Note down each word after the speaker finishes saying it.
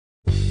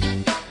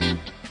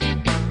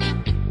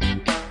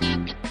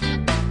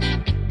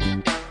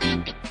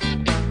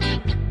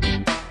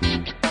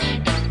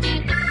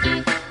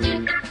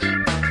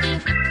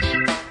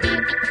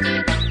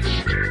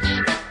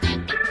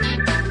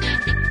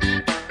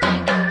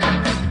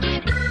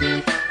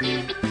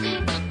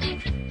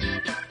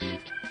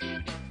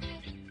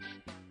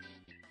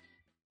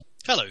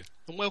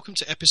welcome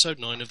to episode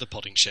 9 of The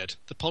Podding Shed,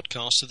 the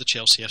podcast of the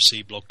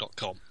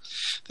ChelseaFCblog.com.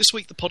 This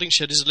week the Podding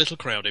Shed is a little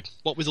crowded,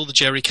 what with all the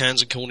jerry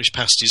cans and Cornish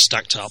pasties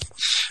stacked up.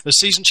 As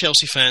seasoned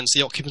Chelsea fans,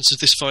 the occupants of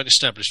this fine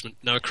establishment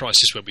know a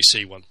crisis when we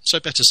see one, so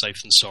better safe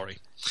than sorry.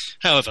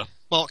 However,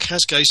 Mark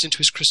has gazed into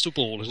his crystal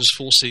ball and has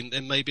foreseen there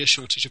may be a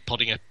shortage of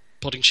Podding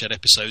Shed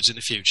episodes in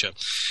the future.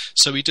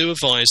 So we do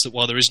advise that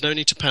while there is no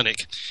need to panic,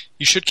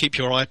 you should keep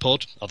your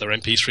iPod, other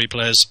MP3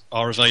 players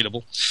are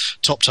available,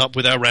 topped up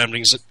with our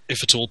roundings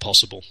if at all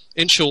possible.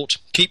 In short,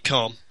 keep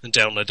calm and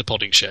download the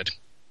Podding Shed.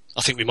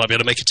 I think we might be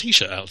able to make a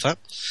t-shirt out of that.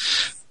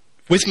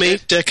 With me,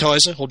 Der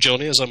Kaiser, or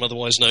Johnny as I'm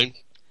otherwise known,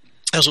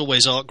 as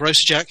always are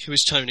Grocer Jack, who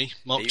is Tony,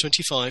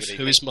 Mark25,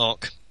 who is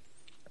Mark,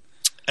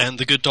 and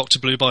the good Dr.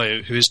 Blue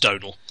Bayou, who is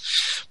Donal.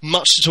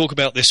 Much to talk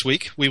about this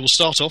week. We will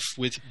start off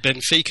with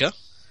Benfica.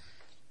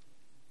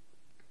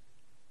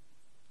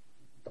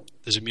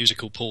 There's a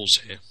musical pause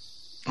here.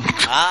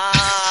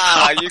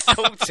 You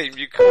caught him.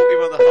 You caught him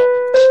on the hop.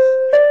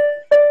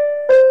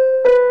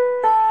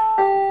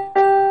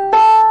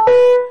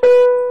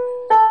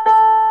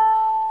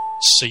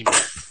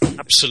 Seamless.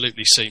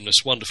 Absolutely seamless.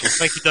 Wonderful.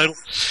 Thank you, Donal.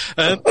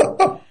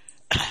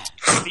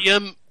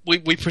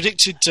 We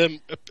predicted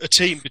a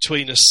team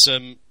between us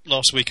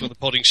last week on the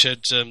Podding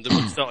Shed that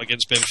would start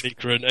against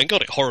Benfica and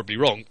got it horribly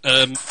wrong.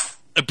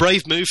 A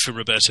brave move from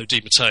Roberto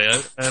Di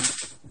Matteo. A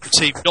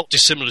team not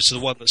dissimilar to the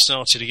one that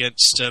started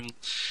against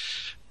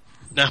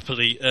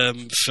Napoli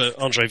for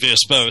Andre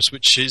Villas-Boas,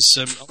 which is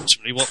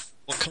ultimately what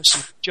cost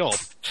him the job.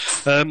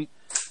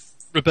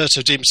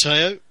 Roberto Di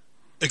Matteo,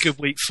 a good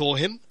week for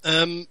him.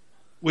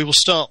 We will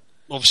start,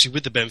 obviously,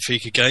 with the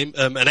Benfica game.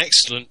 An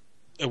excellent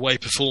away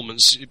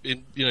performance,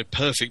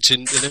 perfect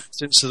in every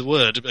sense of the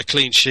word. A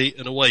clean sheet,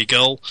 an away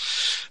goal,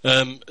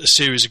 a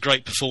series of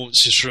great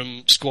performances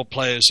from squad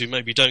players who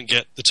maybe don't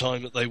get the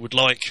time that they would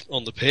like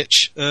on the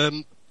pitch.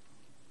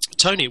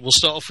 Tony, we'll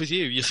start off with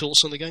you. Your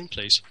thoughts on the game,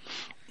 please.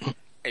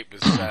 It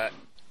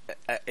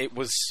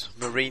was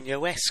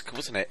Mourinho-esque,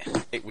 wasn't it?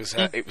 It was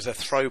a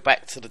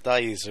throwback to the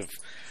days of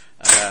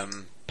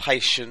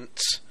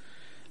patient,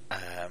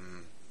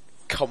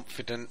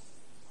 confident,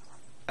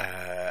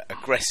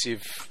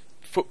 aggressive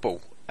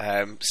football.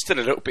 Still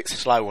a little bit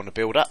slow on the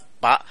build-up,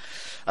 but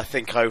I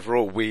think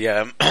overall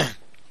I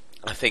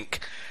think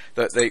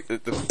that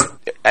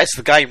as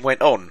the game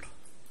went on,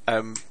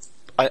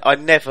 I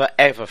never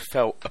ever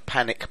felt a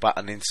panic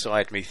button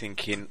inside me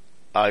thinking,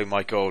 oh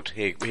my God,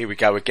 here we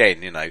go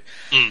again,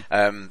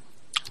 and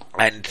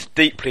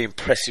deeply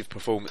impressive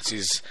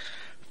performances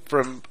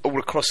from all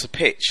across the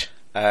pitch.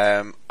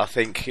 I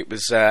think it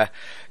was.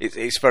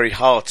 It's very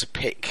hard to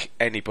pick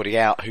anybody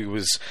out who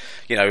was,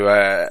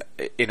 in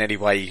any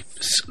way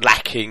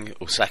lacking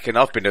or slacking.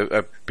 I've been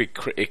a big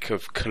critic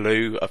of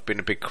Kalou. I've been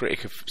a big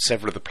critic of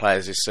several of the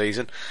players this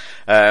season,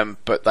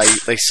 but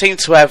they seem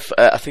to have.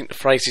 I think the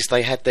phrase is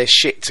they had their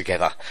shit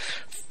together,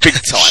 big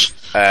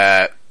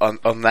time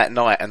on that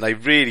night, and they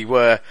really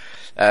were,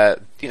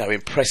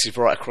 impressive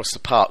right across the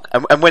park.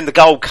 And when the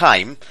goal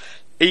came,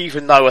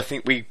 even though I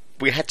think we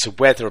had to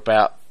weather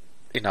about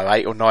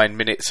 8 or 9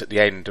 minutes at the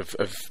end of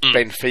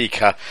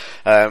Benfica,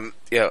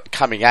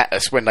 coming at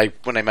us when they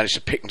managed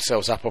to pick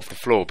themselves up off the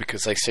floor,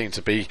 because they seemed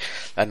to be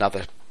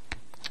another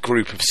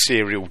group of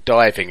serial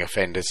diving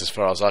offenders, as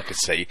far as I could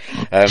see.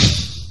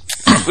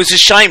 It was a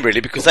shame, really,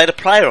 because they had a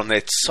player on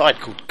their side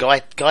called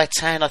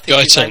Gaetan, I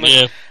think his name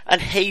was,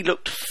 and he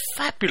looked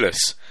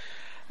fabulous.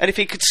 And if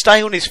he could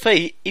stay on his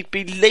feet, he'd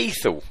be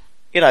lethal.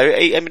 He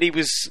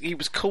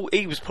was cool.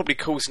 He was probably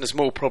causing us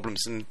more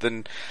problems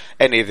than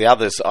any of the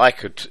others that I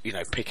could,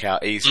 pick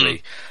out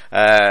easily.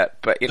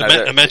 But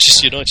a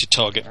Manchester United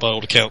target by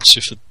all accounts,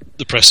 if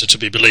the press are to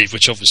be believed,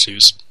 which obviously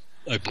was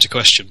open to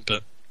question.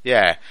 But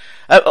yeah,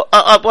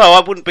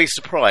 I wouldn't be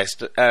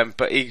surprised. But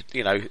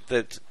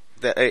that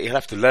he'll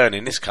have to learn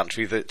in this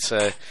country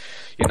that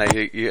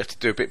you have to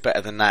do a bit better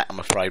than that. I'm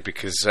afraid,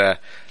 because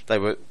they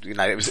were,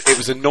 it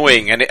was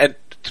annoying and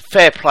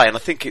fair play, and I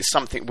think it's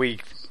something we,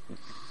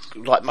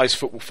 like most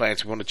football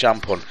fans, we want to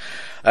jump on.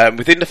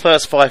 Within the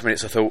first 5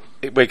 minutes, I thought,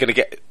 we're going to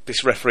get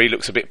this referee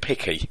looks a bit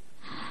picky,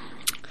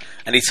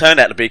 and he turned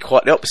out to be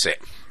quite the opposite.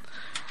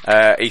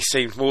 He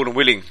seemed more than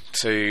willing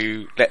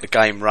to let the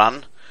game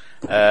run.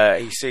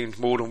 He seemed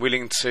more than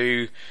willing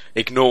to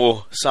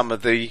ignore some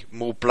of the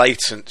more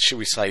blatant, shall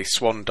we say,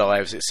 swan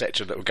dives,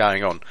 etc., that were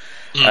going on.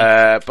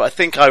 But I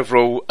think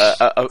overall,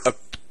 a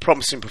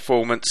promising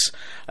performance.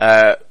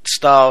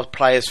 Star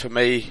players for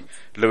me: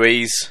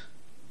 Luiz,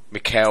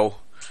 Mikel.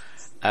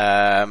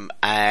 And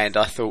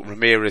I thought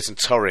Ramirez and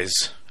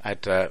Torres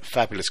had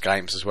fabulous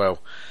games as well.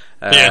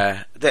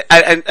 And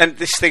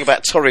this thing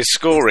about Torres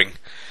scoring,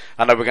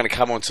 I know we're going to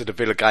come on to the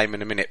Villa game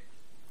in a minute,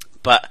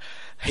 but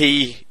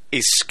he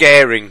is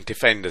scaring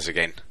defenders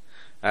again.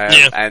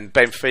 And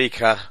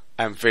Benfica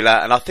and Villa,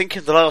 and I think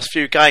in the last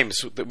few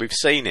games that we've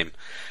seen him,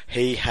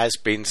 he has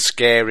been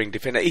scaring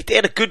defenders. He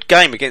had a good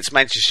game against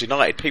Manchester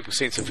United. People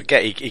seem to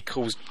forget he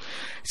caused,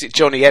 is it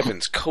Johnny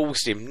Evans,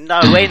 caused him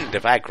no end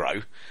of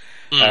aggro.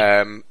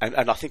 and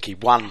I think he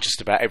won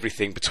just about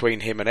everything between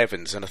him and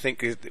Evans, and I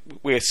think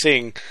we're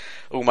seeing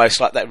almost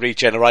like that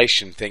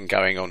regeneration thing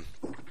going on.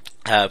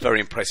 Very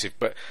impressive,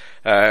 but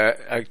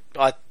I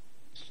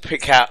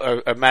pick out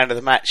a man of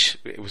the match.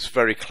 It was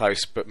very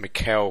close, but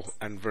Mikel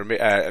and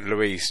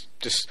Luiz.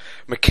 Just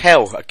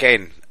Mikel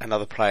again,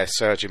 another player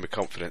surging with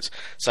confidence.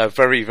 So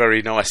very,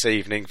 very nice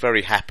evening.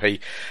 Very happy,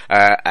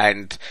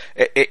 and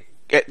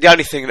the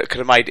only thing that could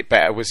have made it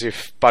better was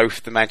if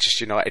both the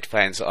Manchester United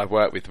fans that I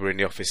worked with were in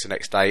the office the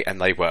next day,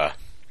 and they were.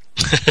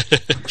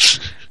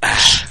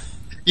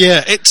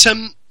 Yeah, it's.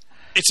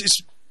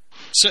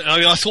 So,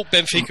 I thought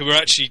Benfica were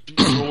actually,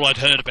 for all I'd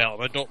heard about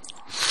them, I'd not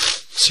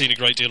seen a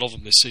great deal of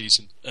them this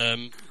season.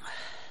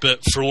 But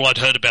for all I'd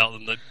heard about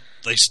them,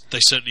 they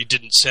certainly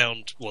didn't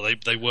sound, well,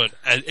 they weren't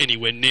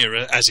anywhere near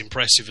as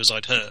impressive as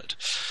I'd heard.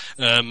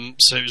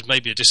 So it was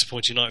maybe a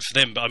disappointing night for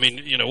them. But I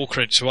mean, all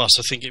credit to us.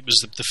 I think it was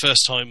the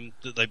first time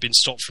that they've been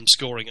stopped from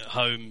scoring at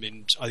home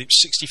in, I think,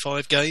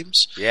 65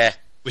 games. Yeah,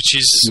 which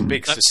is a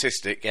big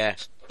statistic. Yeah,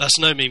 that's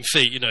no mean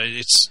feat.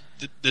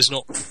 There's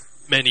not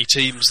many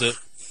teams that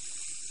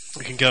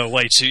we can go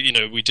away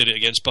to. We did it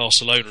against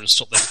Barcelona and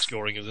stopped them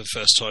scoring for the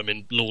first time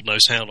in Lord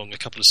knows how long, a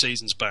couple of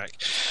seasons back.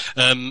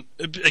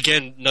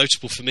 Again,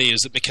 notable for me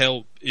is that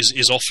Mikel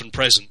is often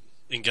present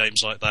in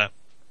games like that,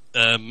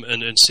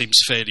 and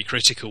seems fairly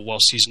critical.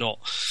 Whilst he's not,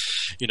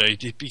 he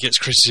gets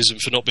criticism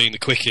for not being the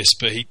quickest,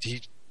 but he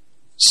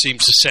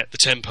seems to set the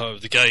tempo of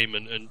the game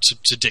and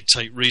to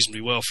dictate reasonably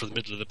well from the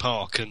middle of the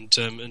park, and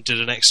did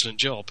an excellent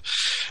job.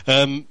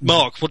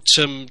 Mark, what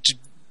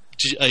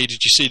A,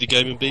 did you see the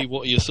game, and B,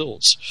 what are your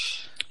thoughts?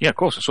 Yeah, of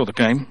course, I saw the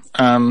game.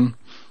 I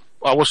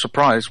was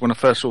surprised when I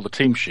first saw the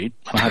team sheet.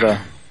 I had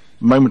a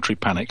momentary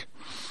panic,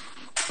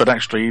 but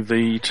actually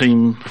the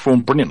team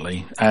performed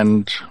brilliantly,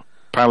 and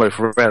Paulo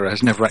Ferreira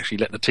has never actually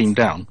let the team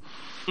down,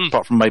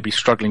 apart from maybe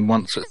struggling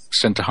once at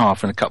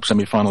centre-half in a cup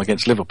semi-final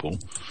against Liverpool.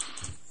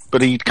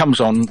 But he comes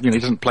on, he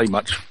doesn't play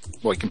much.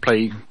 Well,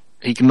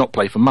 he can not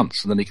play for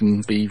months, and then he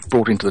can be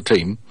brought into the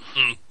team,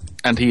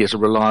 and he is a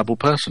reliable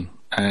person.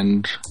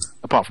 And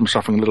apart from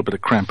suffering a little bit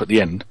of cramp at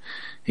the end,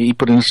 he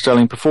put in a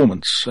sterling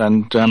performance.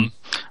 And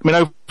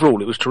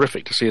overall, it was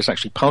terrific to see us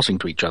actually passing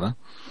to each other,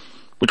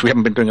 which we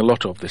haven't been doing a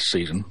lot of this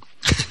season.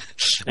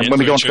 And when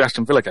we go on to the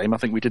Aston Villa game, I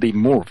think we did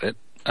even more of it.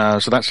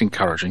 So that's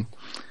encouraging.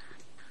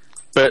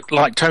 But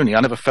like Tony, I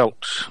never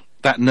felt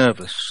that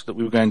nervous that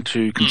we were going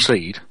to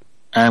concede.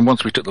 And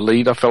once we took the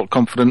lead, I felt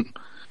confident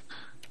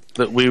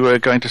that we were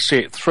going to see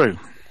it through.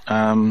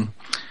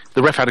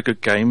 The ref had a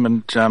good game,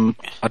 and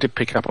I did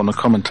pick up on the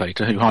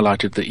commentator who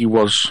highlighted that he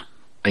was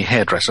a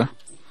hairdresser.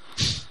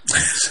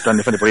 Don't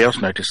know if anybody else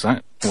noticed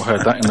that or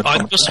heard that in the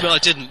comments. I must admit I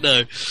didn't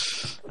know.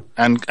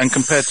 And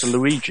compared to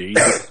Luigi,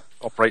 who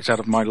operates out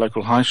of my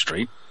local high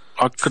street,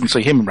 I couldn't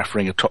see him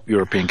refereeing a top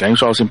European game,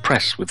 so I was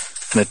impressed with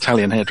an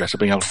Italian hairdresser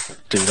being able to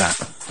do that.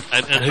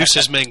 And who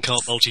says men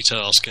can't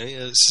multitask?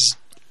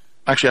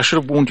 Actually, I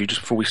should have warned you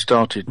just before we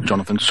started,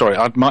 Jonathan. Sorry,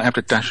 I might have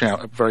to dash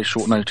out at very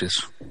short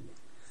notice.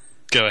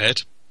 Go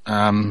ahead.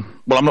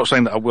 Well, I'm not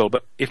saying that I will,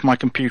 but if my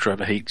computer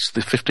overheats,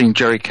 the 15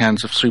 jerry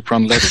cans of super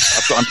unleaded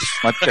I've got under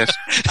my desk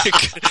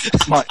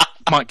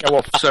might go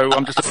off, so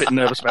I'm just a bit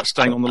nervous about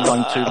staying on the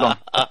line too long.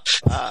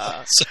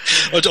 So,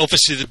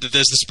 obviously, there's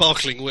the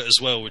sparkling wit as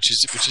well, which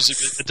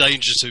is a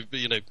danger to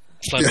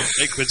flammable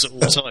liquids at all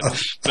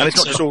times. And it's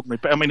not just ordinary,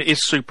 but it is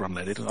super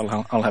unleaded.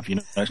 I'll have you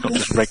know, it's not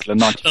just regular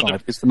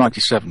 95. It's the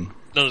 97.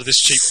 None of this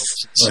cheap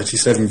nonsense.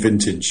 97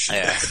 vintage.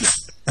 Yeah.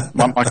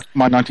 My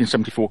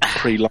 1974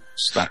 Capri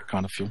likes that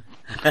kind of fuel.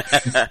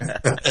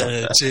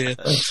 Dear.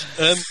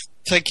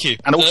 Thank you.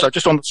 And also,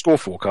 just on the score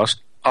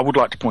forecast, I would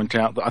like to point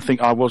out that I think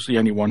I was the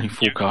only one who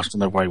forecast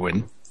an away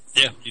win.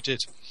 Yeah, you did.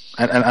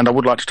 And I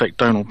would like to take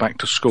Donald back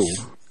to school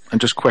and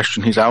just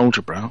question his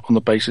algebra on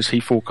the basis he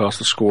forecast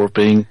the score of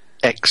being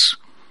X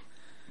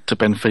to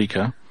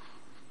Benfica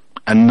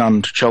and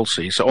none to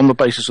Chelsea. So on the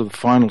basis of the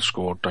final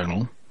score,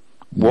 Donald,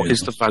 what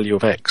is the value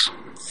of X?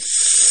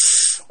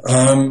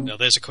 Now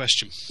there's a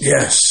question.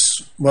 Yes.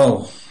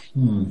 Well,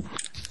 I'll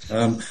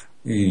have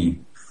to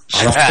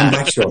come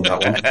back to you on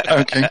that one.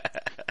 Okay.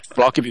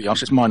 Well, I'll give you the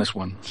answer. It's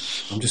 -1.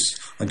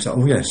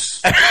 Oh,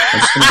 yes.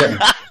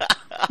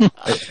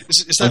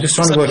 I'm just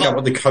trying to work out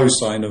what the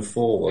cosine of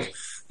 4 was.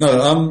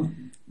 No,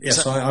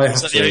 yes, I have to.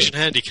 Is that the Asian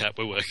handicap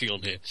we're working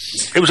on here?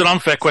 It was an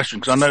unfair question,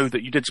 because I know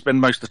that you did spend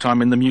most of the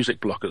time in the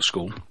music block at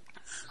school.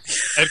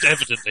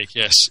 Evidently,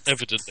 yes.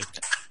 Evidently.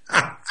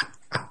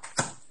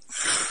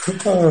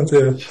 Oh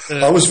dear!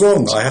 I was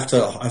wrong. I have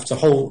to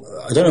hold.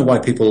 I don't know why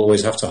people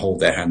always have to hold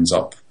their hands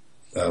up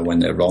when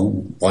they're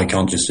wrong. Why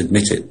can't just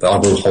admit it? But I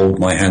will hold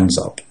my hands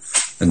up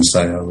and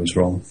say I was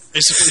wrong.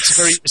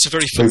 It's a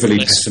very overly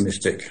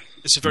pessimistic.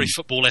 It's a very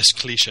football-esque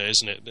cliche,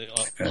 isn't it?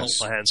 I hold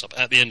my hands up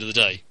at the end of the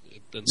day.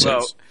 And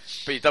well,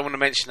 but you don't want to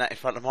mention that in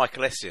front of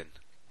Michael Essien.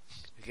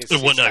 His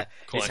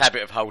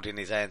habit of holding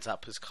his hands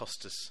up has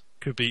cost us.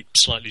 Could be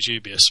slightly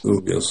dubious.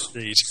 Dubious.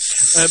 Indeed.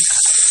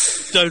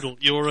 Donald,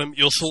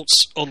 your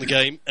thoughts on the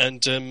game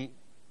and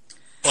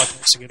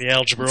bypassing any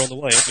algebra on the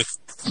way, aren't we?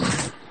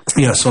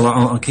 Yeah, so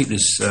I'll keep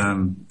this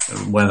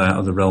well out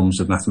of the realms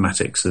of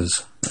mathematics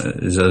has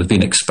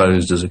been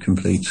exposed as a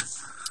complete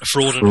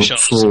fraud and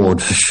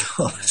fraud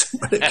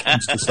when it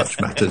comes to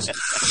such matters.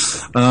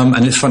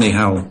 And it's funny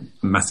how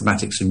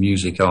mathematics and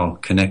music are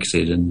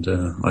connected, and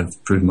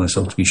I've proven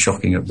myself to be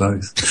shocking at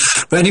both.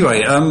 But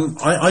anyway,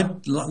 I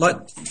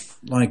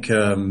like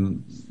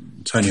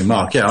Tony and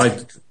Mark. Yeah, I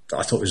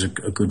thought it was a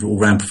good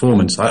all-round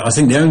performance. I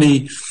think the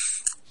only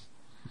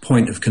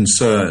point of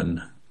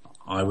concern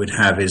I would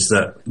have is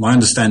that my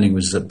understanding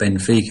was that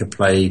Benfica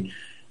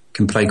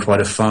can play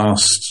quite a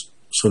fast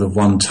sort of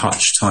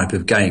one-touch type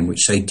of game,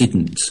 which they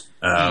didn't.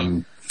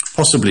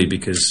 Possibly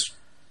because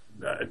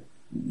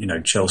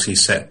Chelsea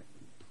set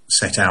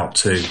out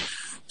to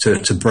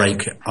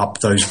break up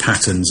those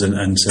patterns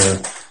and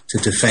to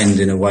defend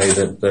in a way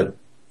that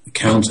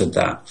countered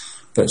that.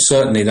 But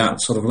certainly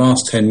that sort of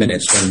last 10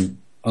 minutes, when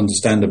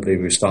understandably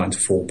we were starting to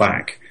fall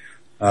back,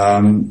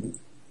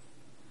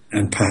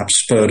 and perhaps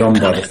spurred on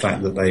by the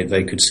fact that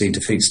they could see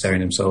defeat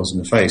staring themselves in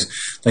the face,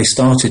 they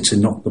started to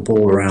knock the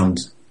ball around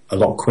a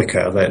lot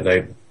quicker.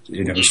 They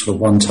sort of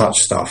one-touch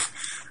stuff.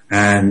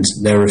 And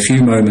there were a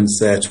few moments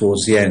there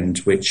towards the end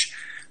which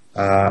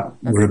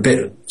were a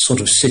bit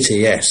sort of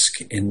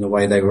City-esque in the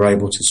way they were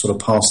able to sort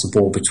of pass the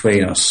ball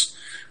between us,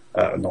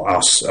 not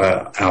us,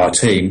 our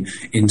team,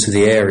 into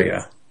the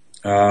area.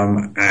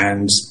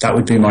 And that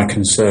would be my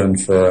concern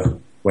for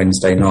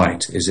Wednesday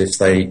night, is if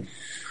they,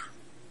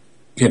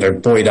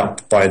 buoyed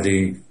up by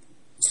the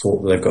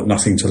thought that they've got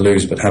nothing to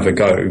lose but have a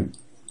go,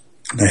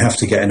 they have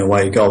to get an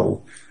away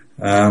goal.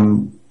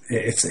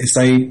 If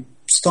they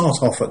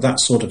start off at that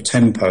sort of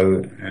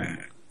tempo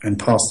and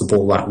pass the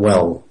ball that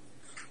well,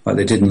 like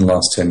they did in the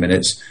last 10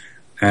 minutes,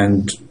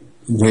 and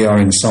we are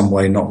in some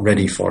way not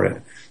ready for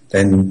it,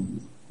 then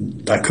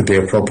that could be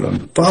a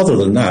problem. But other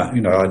than that,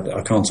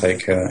 I can't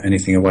take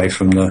anything away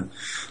from the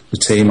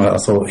team. I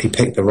thought he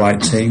picked the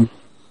right team,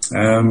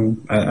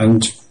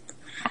 and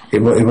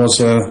it was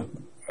a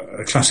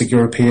classic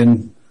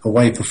European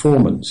away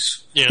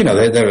performance. Yeah.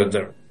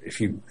 There,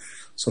 if you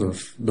sort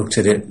of looked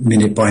at it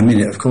minute by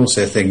minute, of course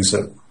there are things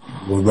that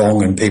were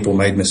wrong and people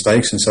made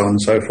mistakes and so on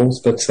and so forth,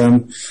 but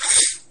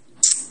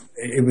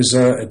it was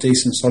a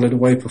decent, solid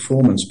away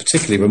performance,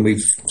 particularly when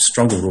we've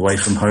struggled away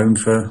from home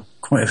for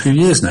quite a few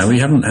years now. We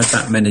haven't had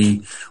that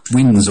many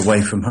wins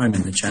away from home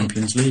in the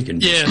Champions League.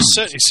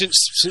 Certainly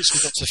since we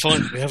got to the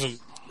final, we haven't,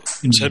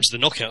 in terms of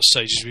the knockout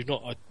stages, we've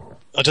not.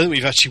 I don't think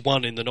we've actually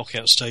won in the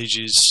knockout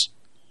stages.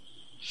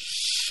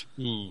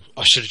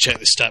 I should have checked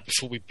this stat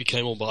before we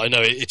became on, but I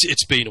know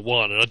it's been a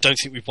while, and I don't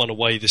think we've won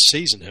away this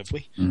season, have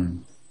we?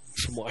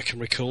 From what I can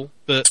recall.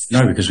 But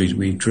no, because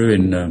we drew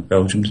in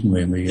Belgium, didn't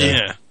we? And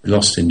we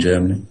lost in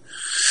Germany.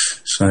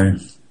 So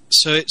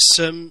it's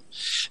I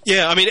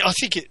mean, I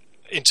think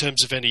in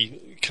terms of any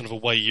kind of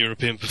away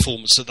European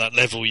performance at that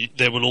level,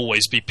 there will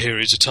always be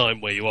periods of time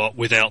where you are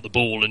without the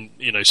ball and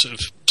sort of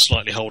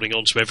slightly holding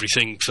on to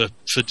everything for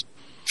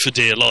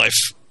dear life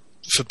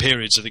for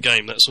periods of the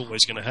game. That's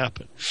always going to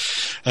happen.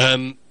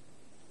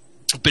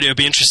 But it'll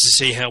be interesting to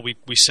see how we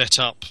set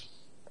up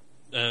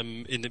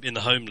in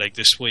the home leg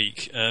this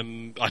week.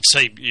 I'd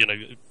say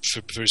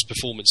for his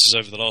performances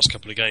over the last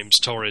couple of games,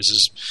 Torres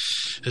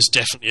has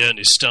definitely earned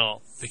his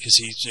start, because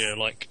he's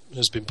like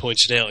has been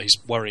pointed out, he's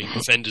worrying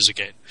defenders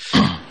again.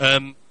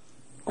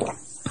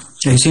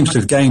 He seems to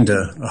have gained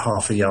a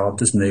half a yard,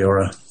 doesn't he, or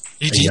a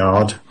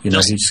yard? He's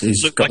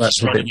got like that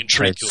he's running in bit.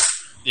 trickle.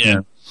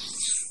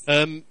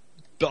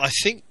 But I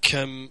think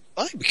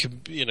we can.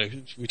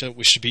 We don't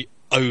wish to be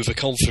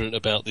overconfident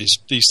about these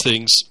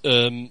things.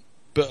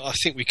 But I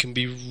think we can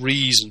be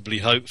reasonably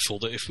hopeful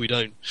that if we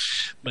don't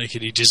make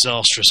any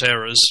disastrous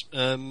errors,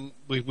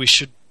 we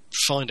should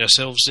find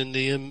ourselves in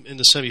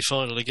the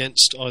semi-final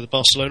against either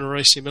Barcelona or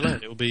AC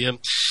Milan. It will be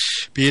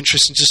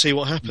interesting to see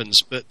what happens.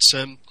 But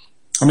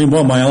I mean,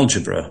 while my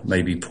algebra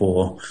may be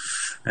poor,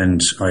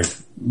 and I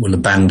will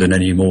abandon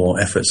any more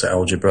efforts at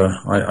algebra,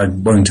 I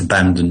won't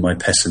abandon my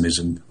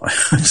pessimism. I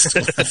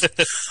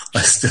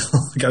still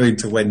go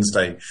into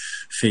Wednesday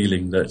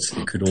feeling that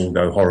it could all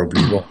go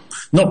horribly wrong.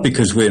 Not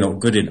because we're not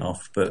good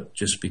enough, but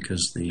just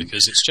because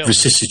it's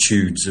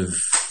vicissitudes of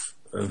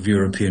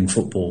European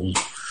football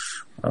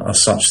are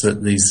such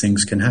that these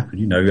things can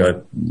happen.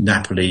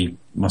 Napoli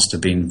must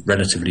have been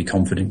relatively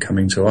confident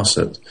coming to us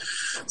at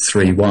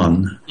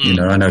 3-1.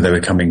 I know they were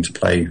coming to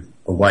play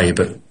away,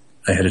 but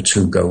they had a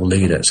 2-goal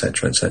lead,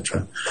 etc.,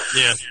 etc.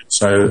 Yeah.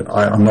 So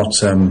I'm not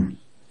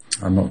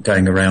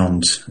going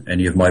around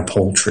any of my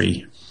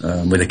poultry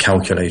with a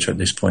calculator at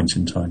this point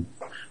in time.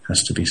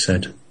 Has to be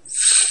said.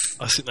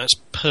 I think that's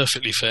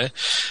perfectly fair.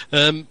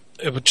 I'm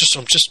just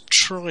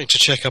trying to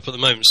check up at the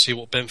moment to see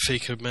what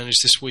Benfica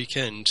managed this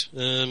weekend,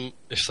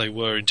 if they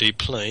were indeed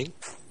playing.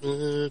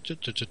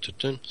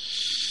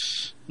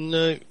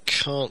 No,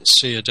 can't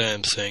see a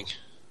damn thing.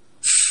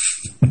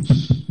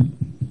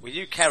 Will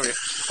you carry it?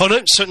 Oh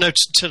no!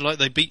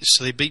 They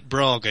beat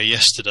Braga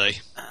yesterday,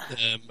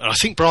 and I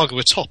think Braga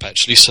were top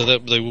actually, so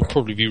they will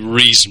probably be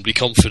reasonably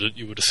confident.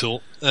 You would have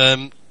thought.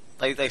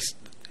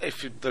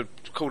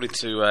 According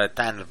to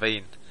Dan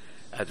Levine,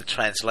 the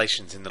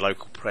translations in the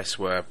local press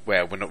were,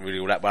 well, we're not really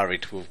all that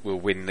worried. We'll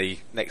win the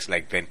next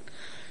leg then.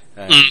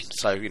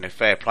 So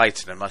fair play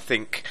to them. I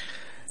think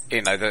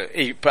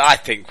but I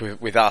think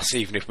with us,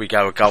 even if we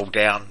go a goal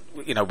down,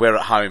 we're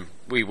at home.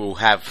 We will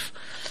have,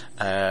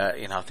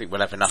 I think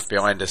we'll have enough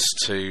behind us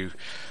to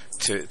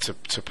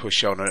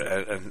push on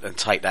and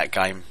take that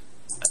game.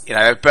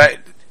 But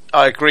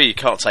I agree, you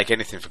can't take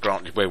anything for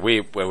granted where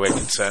we're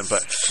concerned.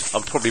 But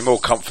I'm probably more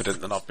confident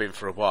than I've been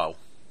for a while.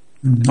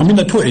 I mean,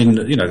 they put in,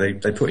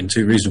 they put in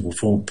 2 reasonable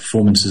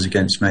performances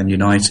against Man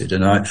United,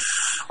 and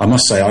I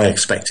must say I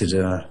expected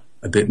a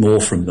bit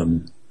more from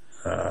them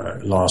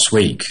last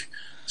week.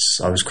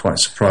 So I was quite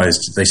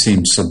surprised. They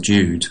seemed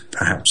subdued,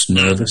 perhaps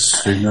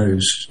nervous. Who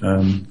knows?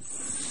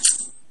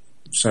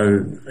 So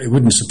it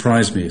wouldn't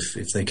surprise me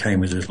if they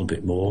came with a little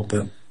bit more.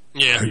 But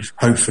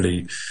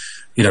hopefully,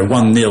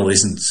 1-0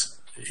 isn't.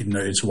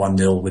 It's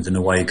 1-0 with an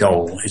away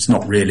goal. It's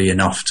not really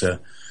enough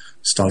to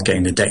start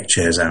getting the deck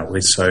chairs out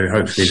with. So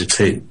hopefully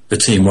the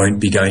team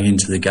won't be going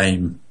into the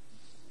game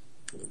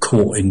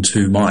caught in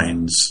 2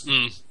 minds.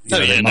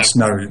 They must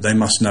know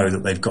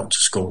that they've got to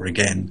score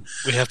again.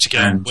 We have to go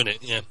and win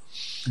it. Yeah.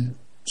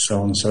 So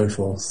on and so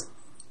forth.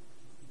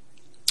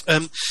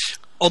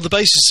 On the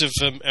basis of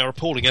our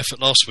appalling effort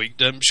last week,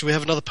 should we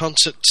have another punt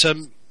at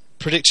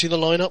predicting the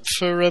lineup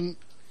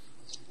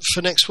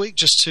for next week,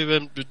 just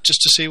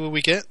to see where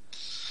we get?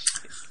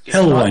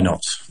 Hell, why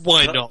not?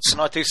 Why not? Can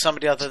I do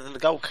somebody other than the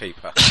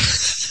goalkeeper?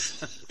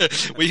 I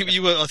think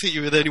you were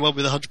the only one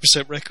with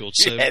 100% record.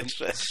 So, yeah,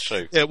 that's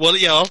true. Yeah, well,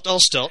 I'll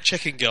start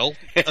checking goal.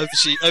 Over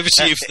to you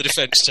for the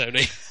defence,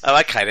 Tony. Oh,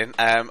 okay then.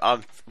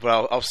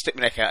 I'll stick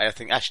my neck out. I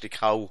think Ashley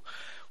Cole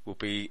will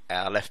be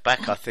our left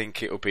back. I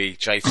think it will be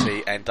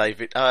JT and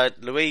David.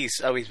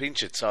 Luiz. Oh, he's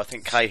injured, so I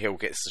think Cahill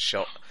gets the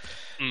shot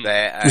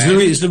there.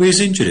 Is Luiz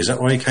injured? Is that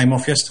why he came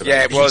off yesterday?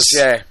 Yeah, it was.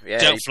 Yeah.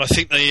 Doubtful. I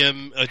think they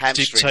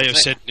Teo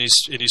said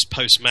in his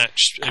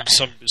post-match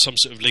some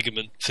sort of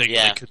ligament thing.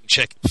 They couldn't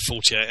check for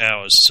 48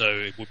 hours,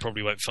 so we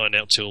probably won't find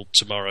out till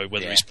tomorrow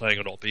whether he's playing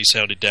or not. But he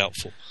sounded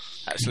doubtful.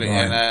 Absolutely.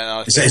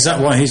 Right. Is that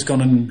why he's gone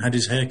and had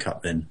his hair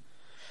cut then?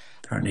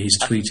 Apparently he's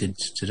tweeted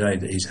today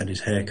that he's had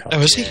his hair cut. Oh,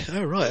 has he?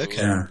 Oh, right,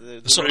 okay. Yeah.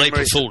 That's not an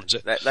April Fool, is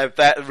it?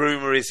 That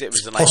rumour is it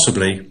was an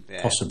Possibly.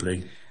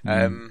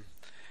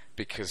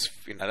 Because,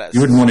 you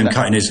wouldn't want him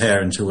cutting his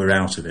hair until we're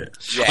out of it.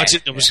 Yeah. I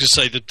was going to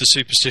say that the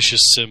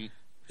superstitious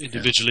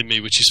individual in me,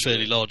 which is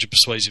fairly large and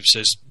persuasive,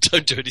 says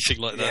don't do anything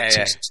like that.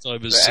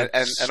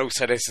 And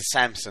also there's the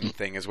Samson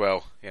thing as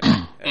well,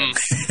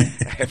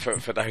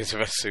 for those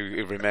of us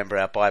who remember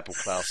our Bible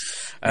class.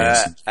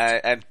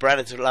 And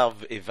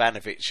Branislav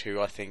Ivanovic, who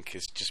I think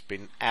has just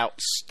been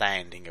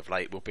outstanding of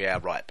late, will be our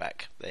right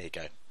back. There you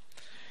go.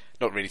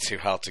 Not really too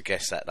hard to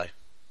guess that though.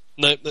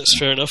 No, that's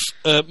fair enough.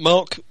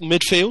 Mark,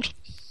 midfield?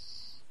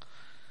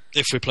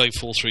 If we're playing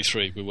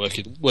 4-3-3, we're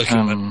working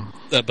on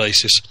that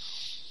basis.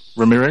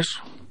 Ramirez.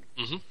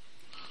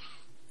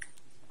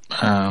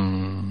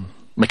 Mm-hmm.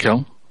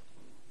 Mikel.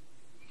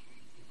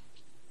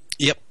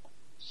 Yep.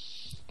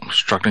 I'm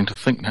struggling to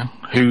think now.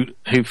 Who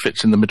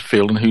fits in the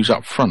midfield and who's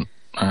up front?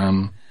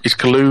 Is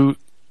Kalou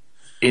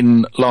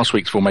in last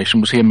week's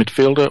formation? Was he a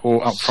midfielder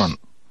or up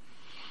front?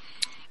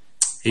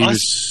 I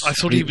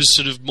thought he was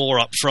sort of more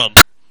up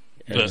front.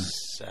 But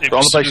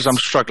on the basis I'm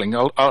struggling,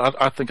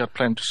 I think I'd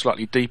play him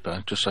slightly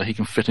deeper, just so he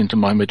can fit into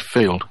my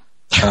midfield.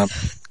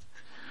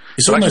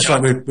 It's almost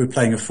like we're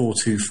playing a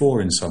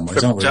 4-2-4 in some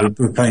ways, aren't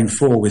we? We're playing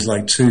 4 with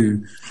like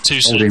two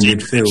holding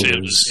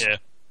midfielders,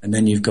 and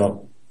then you've got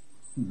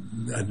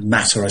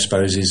Mata, I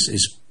suppose,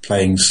 is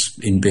playing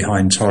in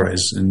behind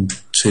Torres and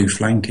 2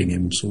 flanking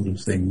him, sort of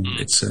thing.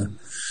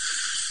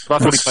 But I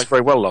thought he played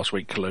very well last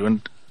week, Kalou,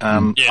 and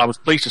I was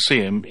pleased to see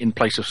him in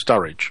place of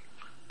Sturridge,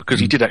 because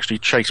he did actually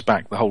chase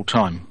back the whole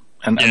time,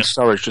 and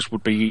Sturridge just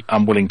would be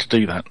unwilling to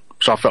do that.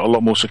 So I felt a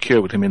lot more secure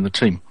with him in the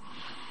team.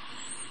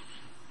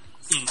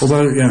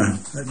 Although,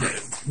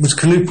 was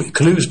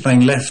Kalou was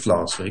playing left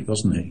last week,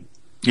 wasn't he?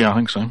 Yeah, I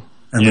think so.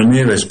 And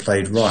Ramirez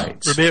played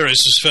right. Ramirez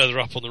was further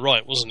up on the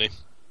right, wasn't he?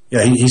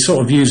 Yeah, he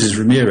sort of uses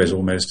Ramirez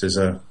almost as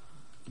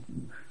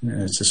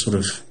it's a sort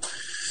of...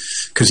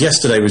 Because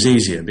yesterday was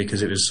easier,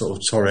 because it was sort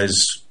of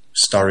Torres,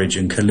 Sturridge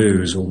and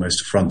Kalou as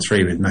almost a front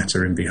 3 with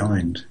Mata in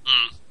behind.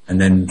 And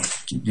then,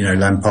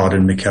 Lampard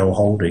and Mikel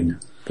holding,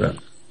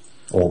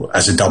 or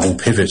as a double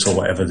pivot or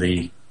whatever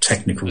the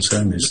technical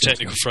term is. The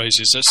technical phrase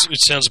is. It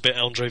sounds a bit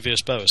Andre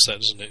Villas-Boas, that,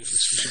 doesn't it?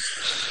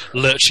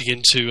 Lurching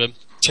into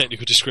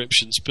technical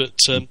descriptions. But,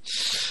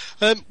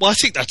 I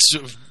think that's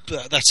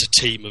a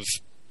team of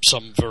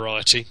some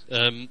variety.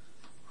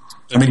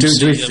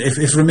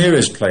 If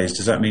Ramirez plays,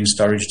 does that mean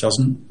Sturridge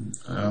doesn't?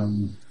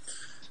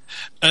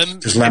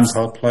 Does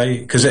Lampard play?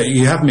 Because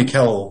you have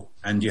Mikel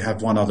and you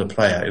have one other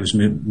player. It was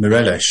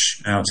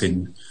Morelos out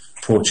in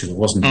Portugal,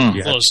 wasn't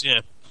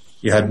it?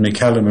 You had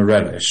Mikel and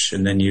Morelos,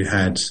 and then you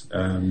had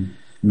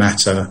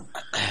Mata,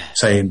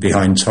 say,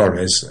 behind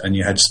Torres, and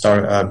you had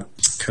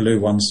Kalou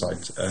one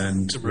side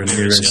and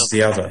Ramirez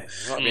the other.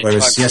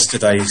 Whereas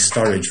yesterday,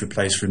 Sturridge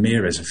replaced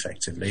Ramirez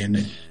effectively,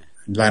 and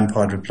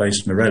Lampard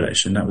replaced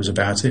Morelos, and that was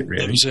about it,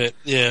 really. That was it,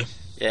 yeah.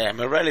 Yeah,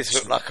 Morelos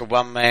looked like a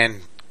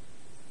one-man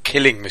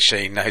killing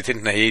machine, though,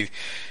 didn't he?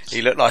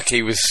 He looked like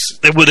he was.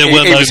 He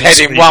was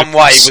heading one way,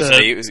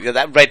 wasn't he?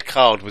 That red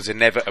card was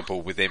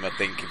inevitable with him. I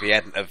think if he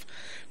hadn't have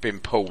been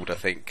pulled, I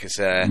think because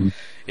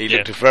he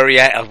looked very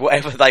out of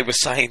whatever they were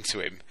saying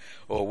to him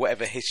or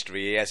whatever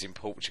history he has in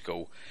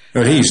Portugal.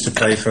 Well, he used to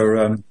play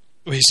for.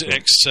 He's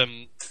ex.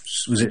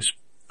 Was it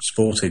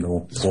Sporting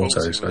or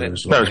Porto? So it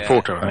was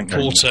Porto, I think.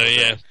 Porto,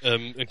 yeah,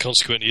 and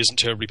consequently isn't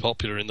terribly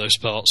popular in those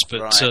parts.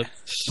 But right.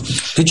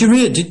 Did you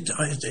read?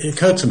 It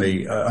occurred to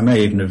me, I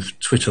may even have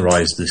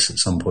Twitterized this at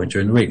some point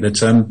during the week,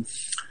 that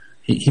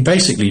he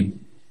basically,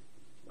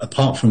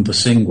 apart from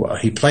Bosingwa,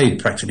 he played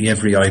practically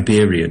every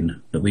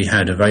Iberian that we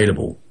had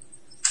available.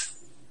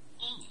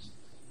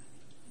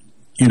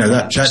 You know,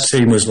 that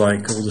team was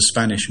like all the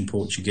Spanish and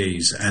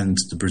Portuguese and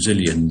the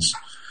Brazilians,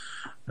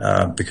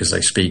 because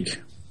they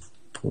speak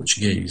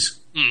Portuguese,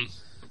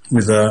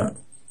 with a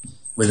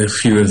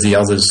few of the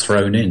others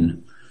thrown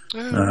in.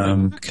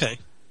 Okay.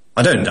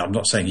 I'm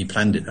not saying he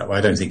planned it that way.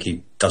 I don't think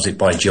he does it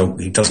by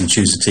he doesn't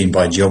choose the team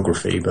by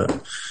geography, but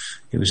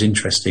it was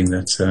interesting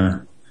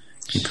that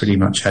he pretty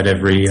much had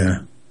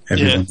everyone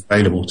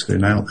available to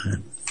him out there.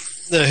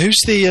 No,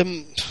 who's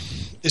the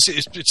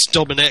it's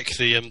Dominic,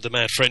 the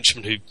mad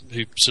Frenchman who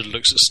sort of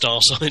looks at star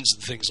signs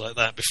and things like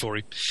that before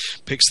he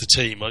picks the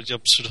team. I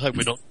sort of hope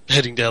we're not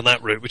heading down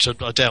that route, which I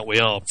doubt we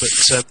are.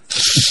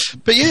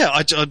 But yeah,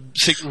 I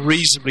think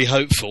reasonably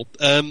hopeful.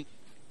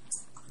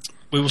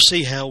 We will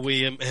see how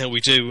we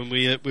do when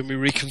we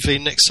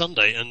reconvene next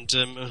Sunday, and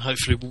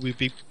hopefully we'll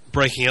be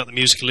breaking out the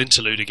musical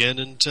interlude again,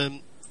 and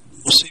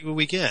we'll see where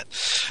we get.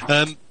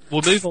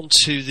 We'll move on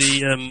to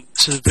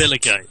the Villa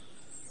game.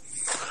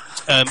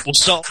 We'll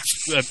start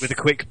with a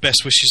quick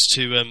best wishes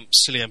to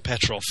Stilian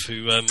Petrov,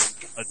 who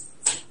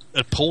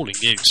appalling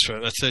news for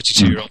a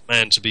 32-year-old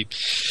man to be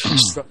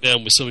struck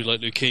down with something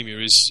like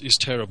leukemia is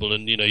terrible,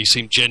 and he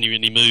seemed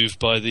genuinely moved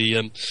by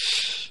the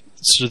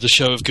sort of the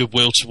show of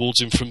goodwill towards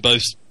him from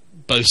both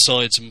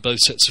sides and both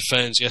sets of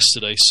fans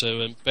yesterday.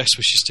 So best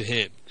wishes to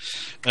him.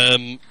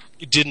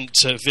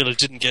 Villa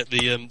didn't get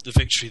the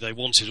victory they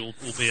wanted,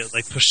 albeit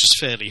they pushed us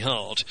fairly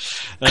hard.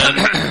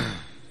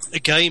 A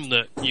game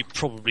that you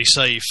probably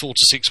say 4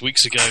 to 6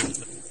 weeks ago,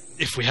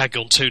 if we had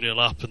gone 2-0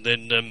 up and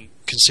then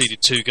conceded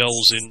 2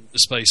 goals in the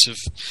space of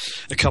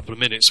a couple of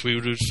minutes, we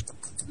would have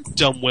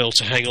done well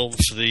to hang on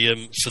for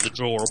the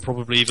draw, or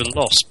probably even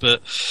lost.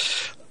 But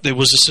there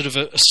was a sort of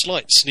a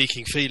slight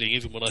sneaking feeling,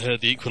 even when I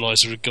heard the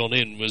equaliser had gone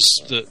in, was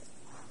that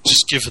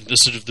just given the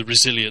sort of the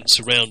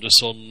resilience around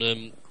us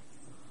on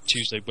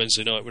Tuesday,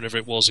 Wednesday night, whenever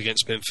it was,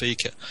 against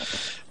Benfica,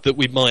 that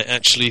we might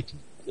actually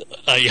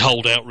A,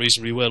 hold out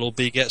reasonably well, or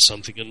B, get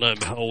something. And lo and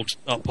behold,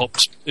 up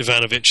popped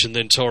Ivanovic and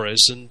then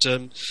Torres and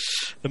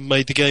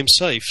made the game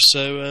safe.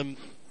 So,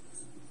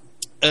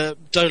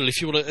 Donal,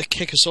 if you want to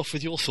kick us off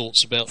with your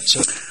thoughts about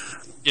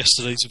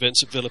yesterday's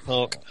events at Villa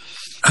Park.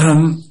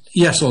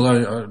 Yes,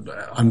 although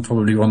I'm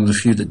probably one of the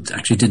few that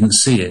actually didn't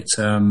see it.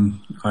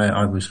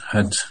 I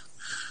had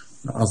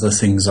other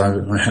things I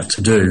had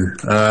to do.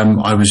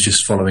 I was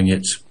just following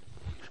it,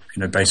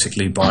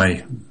 basically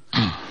by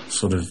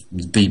sort of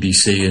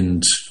BBC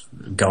and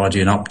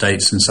Guardian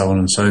updates and so on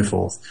and so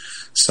forth.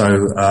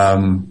 So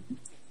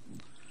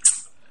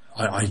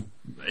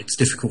it's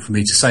difficult for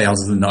me to say,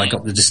 other than I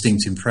got the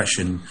distinct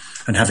impression,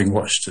 and having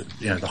watched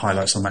the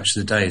highlights on Match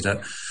of the Day,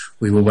 that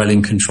we were well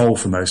in control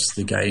for most of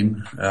the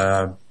game.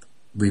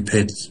 We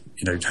appeared,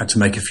 had to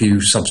make a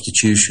few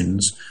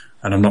substitutions,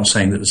 and I'm not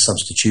saying that the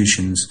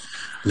substitutions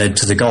led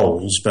to the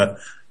goals, but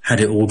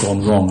had it all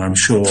gone wrong, I'm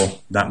sure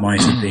that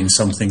might have been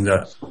something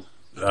that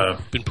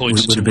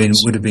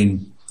would have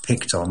been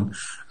picked on.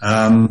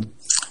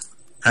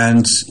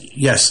 And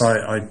yes,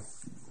 I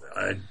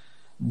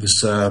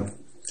was.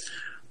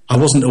 I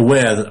wasn't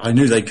aware that I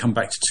knew they'd come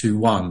back to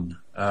 2-1,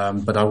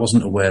 but I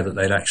wasn't aware that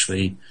they'd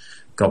actually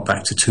got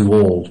back to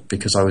 2-2,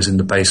 because I was in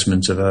the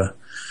basement of a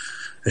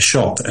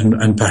shop,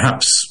 and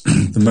perhaps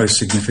the most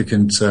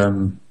significant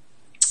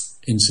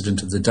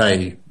incident of the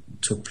day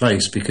took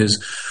place,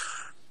 because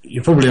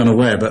you're probably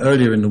unaware, but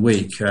earlier in the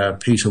week,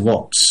 Peter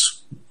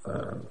Watts,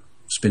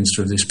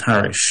 spinster of this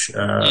parish,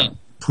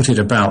 put it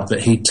about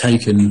that he'd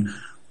taken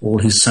all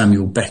his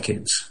Samuel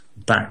Beckett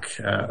back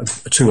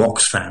to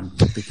Oxfam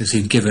because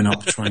he'd given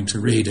up trying to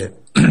read it.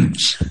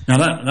 Now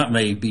that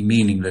may be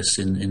meaningless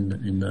in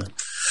the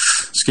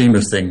scheme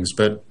of things,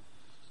 but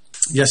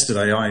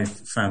yesterday I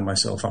found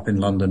myself up in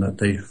London at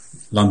the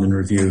London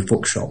Review of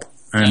Bookshop,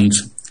 and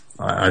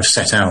I've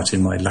set out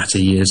in my latter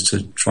years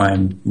to try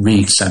and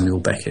read Samuel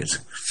Beckett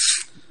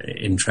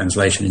in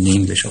translation in the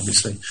English,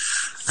 obviously.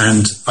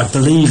 And I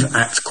believe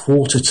at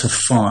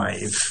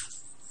 4:45,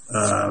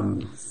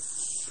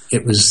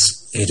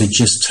 it had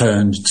just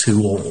turned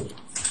 2-2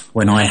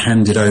 when I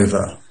handed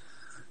over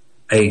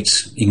 £8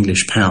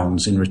 English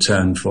in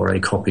return for a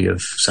copy of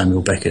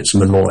Samuel Beckett's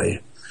Malloy.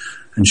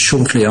 And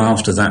shortly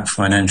after that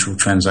financial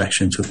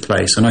transaction took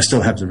place, and I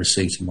still have the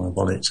receipt in my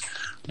wallet,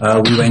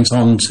 we went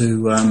on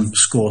to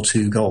score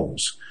 2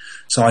 goals.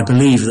 So I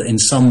believe that in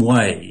some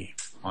way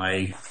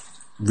I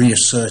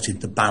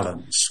reasserted the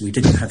balance. We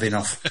didn't have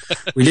enough.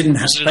 We didn't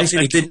have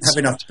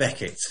enough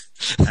Beckett,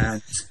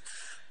 and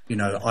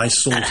I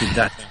sorted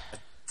that.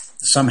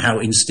 Somehow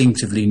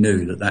instinctively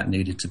knew that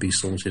needed to be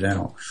sorted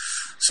out.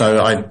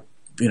 So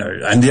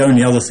and the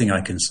only other thing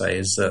I can say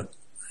is that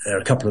there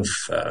are a couple of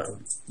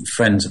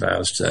friends of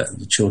ours,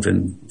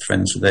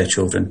 friends with their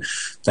children.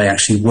 They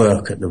actually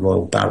work at the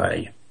Royal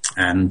Ballet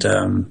and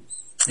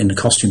in the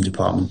costume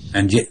department.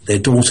 And yet their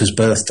daughter's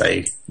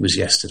birthday was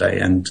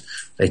yesterday, and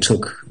they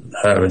took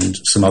her and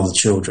some other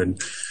children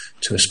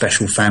to a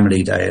special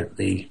family day at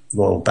the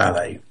Royal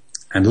Ballet.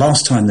 And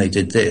last time they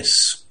did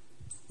this,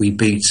 we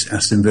beat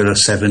Aston Villa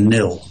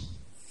 7-0.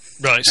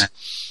 Right. And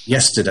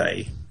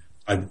yesterday,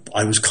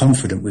 I was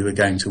confident we were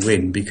going to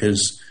win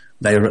because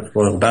they were at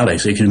Royal Ballet,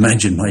 so you can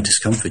imagine my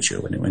discomfiture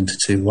when it went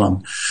to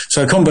 2-1.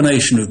 So a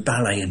combination of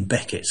Ballet and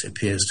Beckett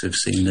appears to have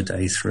seen the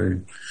day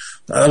through,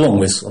 along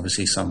with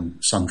obviously some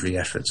sundry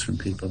efforts from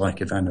people like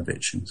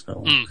Ivanovic and so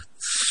on.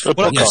 The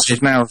podcast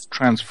is now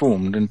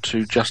transformed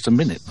into just a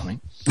minute, I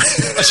think.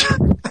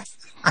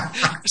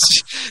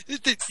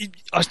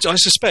 I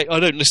suspect I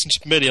don't listen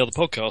to many other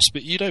podcasts,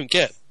 but you don't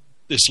get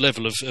this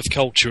level of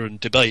culture and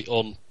debate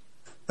on.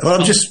 Well,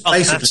 I'm just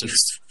basically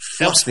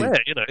elsewhere.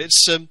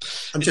 It's.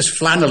 I'm just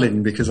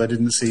flanneling because I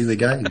didn't see the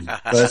game.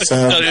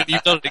 But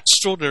you've done an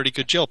extraordinarily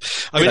good job.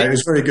 It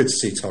was very good to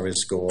see Torres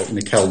score.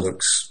 Mikel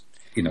looks,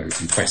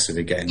 impressive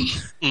again.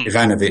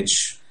 Ivanovic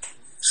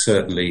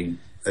certainly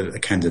a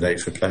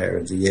candidate for Player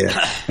of the Year.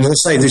 And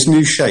as I say, this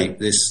new shape,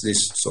 this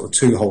sort of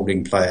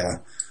two-holding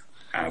player.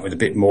 With a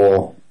bit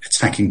more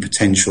attacking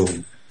potential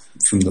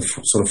from the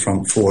sort of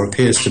front four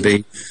appears to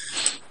be,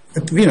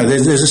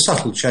 there's a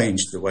subtle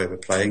change to the way we're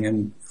playing,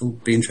 and it'll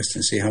be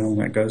interesting to see how long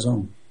that goes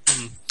on.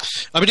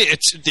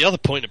 It's the other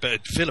point about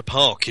Villa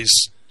Park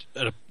is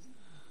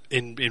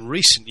in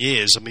recent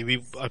years. I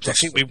mean, I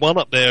think we won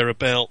up there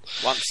about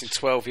once in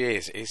 12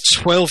 years. It is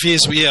 12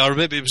 years. Yeah, I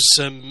remember it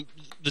was.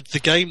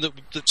 The game that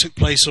took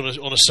place on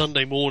a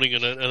Sunday morning,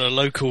 and a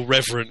local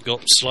reverend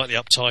got slightly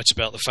uptight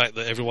about the fact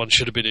that everyone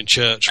should have been in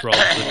church rather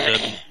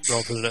than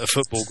at a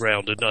football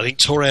ground. And I think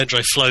Torre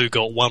Andre Flo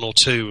got 1 or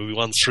 2, and we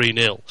won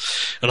 3-0.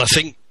 And I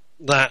think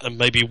that, and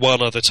maybe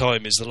one other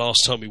time, is the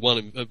last time we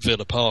won at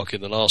Villa Park in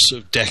the last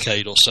sort of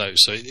decade or so.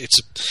 So it's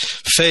a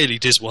fairly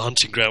dismal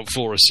hunting ground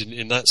for us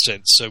in that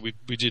sense. So we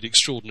did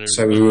extraordinarily.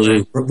 So we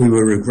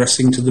were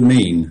regressing to the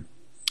mean.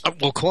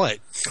 Well,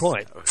 quite.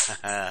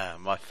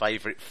 My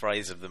favourite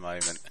phrase of the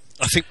moment.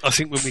 I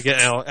think when we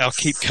get our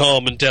keep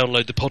calm and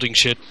download the Podding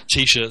Shed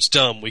t-shirts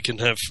done, we can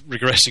have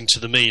regressing to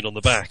the mean on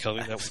the back. I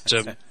think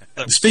that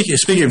would.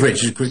 Speaking of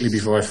which, just quickly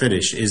before I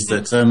finish, is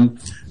that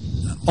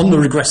on the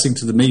regressing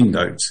to the mean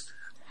note,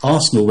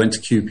 Arsenal went to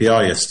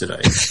QPR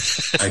yesterday.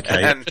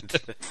 Okay,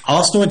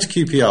 Arsenal went to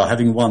QPR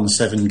having won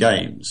 7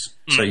 games.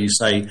 So you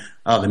say,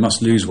 they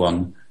must lose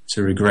one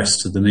to regress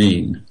to the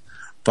mean,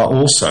 but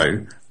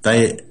also.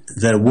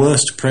 Their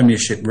worst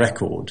Premiership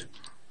record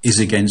is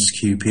against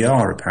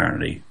QPR,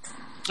 apparently.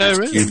 Oh,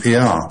 really?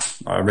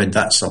 QPR. I read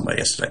that somewhere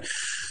yesterday.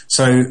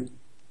 So,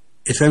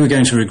 if they were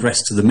going to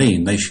regress to the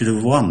mean, they should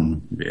have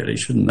won, really,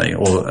 shouldn't they?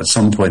 Or at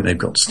some point they've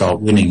got to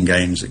start winning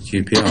games at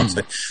QPR.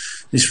 So,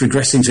 this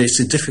regressing it's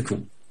a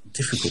difficult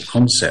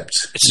concept.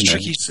 It's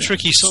a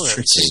tricky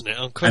science, isn't it?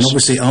 And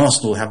obviously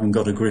Arsenal haven't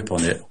got a grip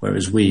on it,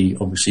 whereas we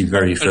obviously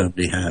very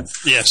firmly have.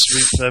 Yes,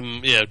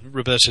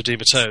 Roberto Di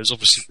Matteo has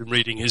obviously been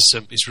reading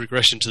his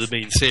regression to the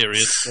mean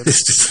theory and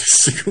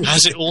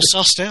has it all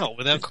sussed out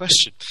without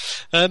question.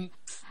 I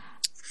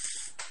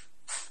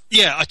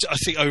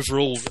think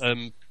overall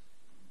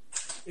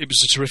it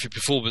was a terrific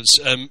performance.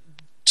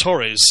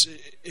 Torres,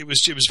 it was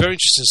very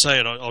interesting to say,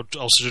 and I'll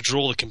sort of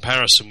draw the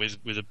comparison with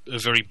a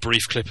very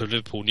brief clip of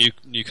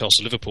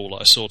Newcastle Liverpool that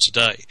I saw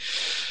today.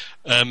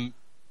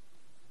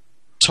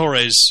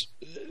 Torres,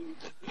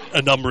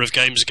 a number of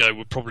games ago,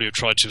 would probably have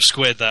tried to have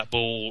squared that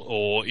ball,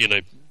 or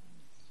I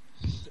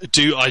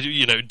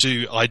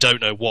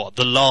don't know what.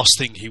 The last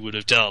thing he would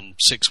have done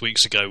 6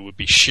 weeks ago would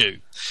be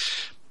shoot,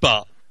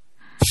 but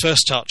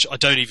first touch I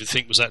don't even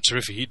think was that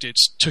terrific. He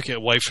took it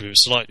away from him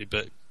slightly,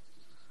 but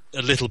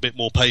a little bit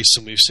more pace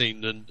than we've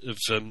seen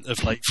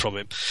of late from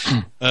him,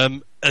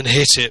 and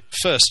hit it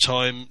first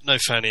time, no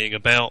fannying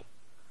about,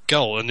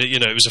 goal. And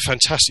it was a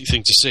fantastic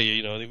thing to see.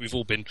 I think we've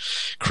all been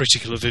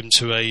critical of him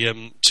to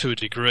a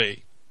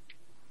degree,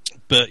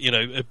 but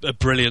a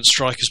brilliant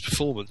striker's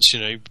performance.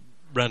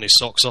 Ran his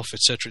socks off,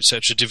 etc.,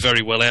 did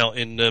very well out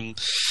at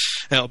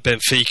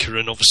Benfica,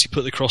 and obviously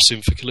put the cross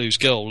in for Kalu's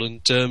goal,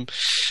 and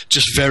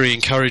just very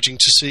encouraging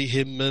to see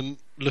him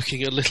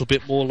looking a little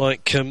bit more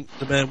like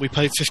the man we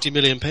paid £50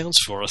 million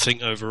for, I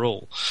think,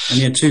 overall. And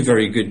he had 2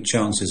 very good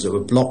chances that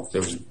were blocked.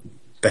 There was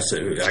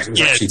better. It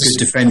was actually good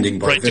defending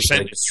by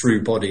Villa,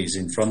 through bodies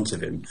in front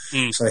of him.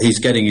 So he's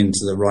getting into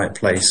the right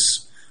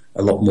place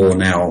a lot more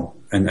now,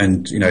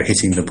 and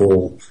hitting the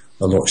ball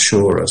a lot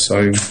surer.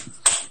 So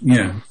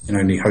you can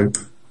only hope.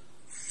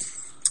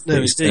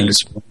 No,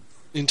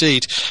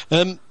 indeed.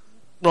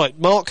 Right,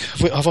 Mark,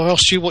 have I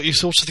asked you what you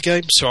thought of the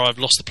game? Sorry, I've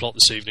lost the plot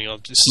this evening. No,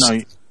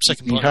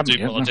 second part I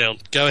do put down.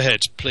 Go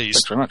ahead, please.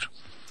 Thanks very much.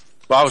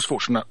 But I was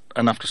fortunate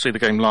enough to see the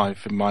game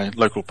live in my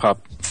local pub,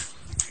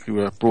 who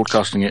were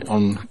broadcasting it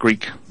on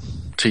Greek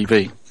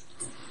TV.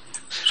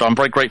 So I'm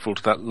very grateful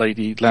to that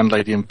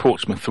landlady in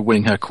Portsmouth for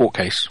winning her court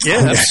case.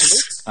 Yeah,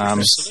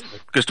 absolutely.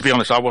 Because to be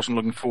honest, I wasn't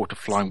looking forward to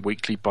flying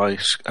weekly by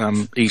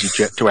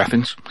EasyJet to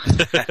Athens.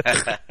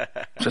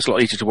 So it's a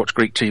lot easier to watch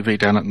Greek TV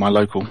down at my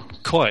local.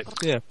 Quite,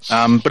 yeah.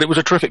 But it was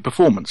a terrific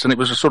performance, and it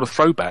was a sort of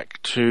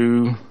throwback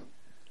to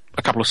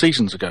a couple of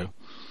seasons ago,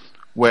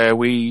 where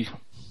we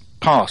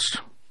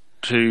passed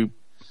to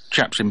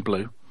Chaps in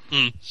Blue,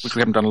 which we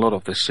haven't done a lot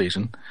of this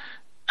season,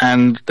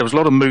 and there was a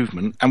lot of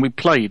movement, and we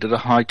played at a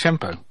high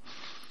tempo,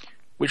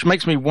 which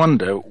makes me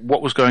wonder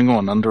what was going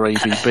on under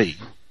AVB,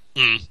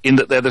 in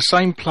that they're the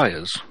same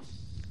players,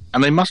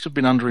 and they must have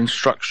been under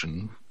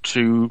instruction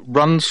to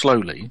run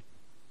slowly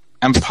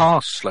and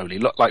pass slowly,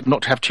 like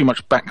not to have too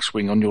much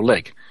backswing on your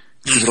leg,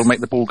 because it'll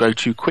make the ball go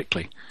too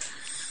quickly.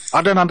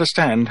 I don't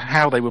understand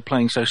how they were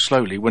playing so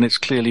slowly when it's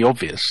clearly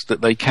obvious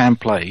that they can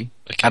play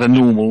at a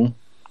normal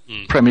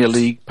Premier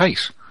League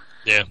pace.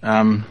 Yeah.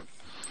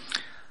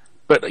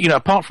 But,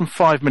 apart from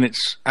 5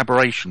 minutes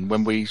aberration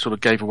when we sort of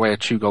gave away a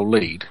 2-goal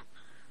lead,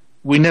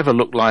 we never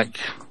looked like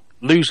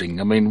losing.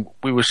 I mean,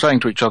 we were saying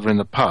to each other in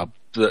the pub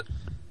that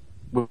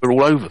we're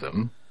all over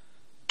them.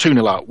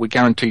 2-0 up, we're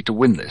guaranteed to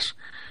win this.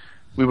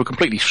 We were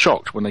completely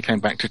shocked when they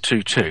came back to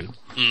 2-2.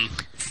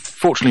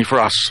 Fortunately for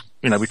us,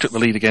 we took the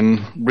lead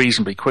again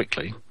reasonably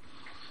quickly.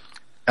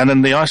 And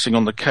then the icing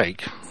on the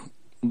cake,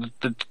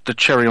 the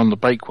cherry on the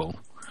bakewell,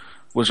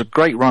 was a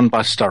great run by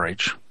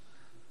Sturridge,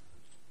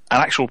 an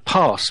actual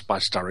pass by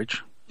Sturridge,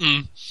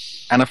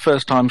 and a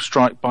first-time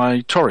strike by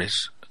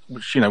Torres,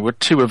 which, were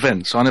two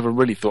events I never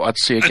really thought I'd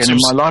see again in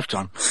my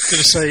lifetime. I was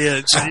going to say,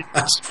 yeah, it's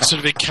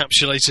sort of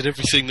encapsulated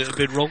everything that had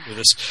been wrong with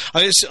us.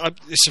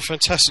 It's a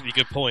fantastically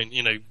good point,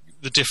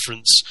 the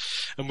difference,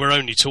 and we're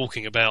only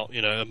talking about,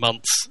 a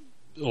month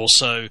or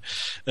so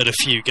at a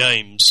few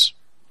games.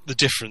 The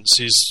difference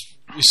is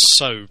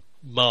so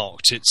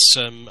marked. It's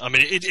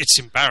it's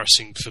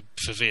embarrassing for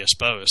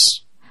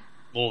Villas-Boas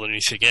more than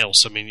anything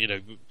else. I mean,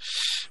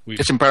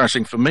 it's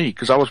embarrassing for me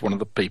because I was one of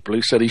the people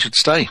who said he should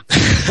stay.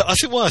 I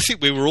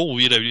think we were all,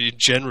 in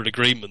general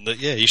agreement that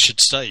he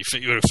should stay for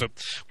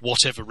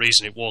whatever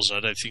reason it was.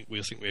 And I think we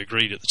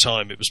agreed at the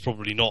time it was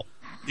probably not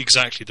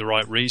exactly the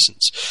right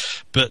reasons,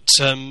 but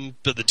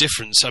the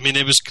difference. I mean,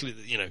 it was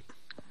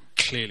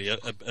clearly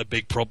a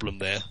big problem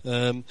there.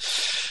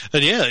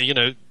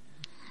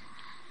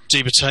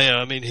 Di Matteo,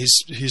 I mean,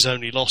 his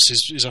only loss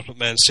is up at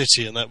Man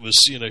City, and that was,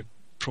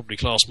 probably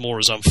classed more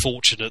as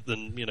unfortunate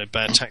than,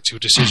 bad tactical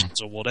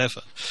decisions or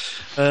whatever.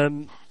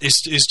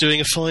 Is doing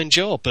a fine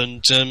job,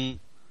 and the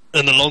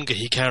longer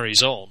he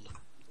carries on,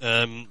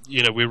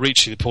 we're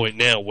reaching the point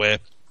now where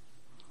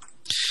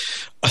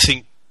I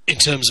think, in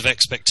terms of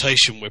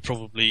expectation, we're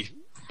probably,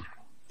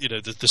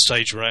 the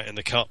stage we're at in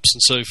the Cups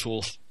and so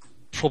forth,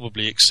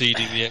 probably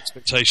exceeding the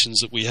expectations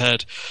that we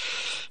had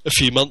a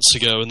few months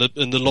ago, and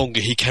the longer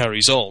he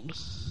carries on,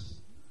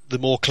 the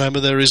more clamour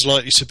there is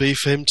likely to be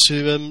for him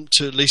to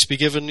at least be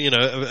given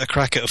a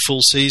crack at a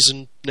full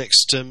season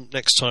next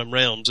time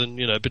round, and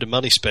a bit of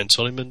money spent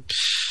on him. And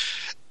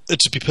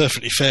to be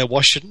perfectly fair,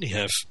 why shouldn't he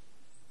have?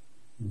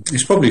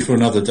 It's probably for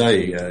another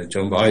day,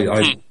 John. But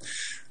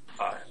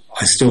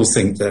I still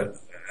think that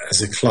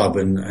as a club,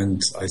 and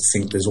I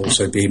think there's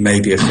also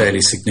maybe a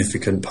fairly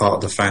significant part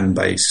of the fan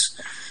base.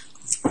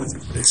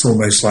 It's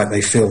almost like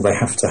they feel they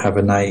have to have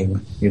a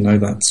name,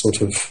 that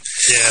sort of...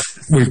 Yeah.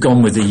 We've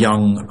gone with the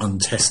young,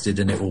 untested,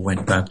 and it all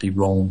went badly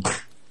wrong.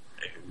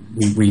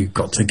 We've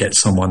got to get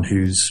someone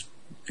who's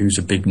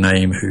a big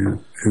name, who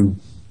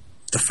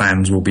the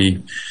fans will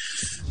be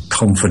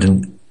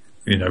confident,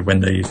 when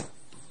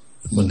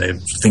they're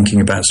thinking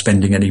about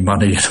spending any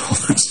money and all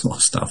that sort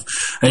of stuff.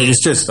 And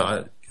it's just,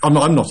 I'm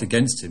not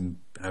against him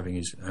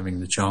having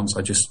the chance.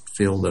 I just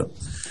feel that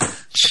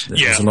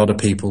there's a lot of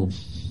people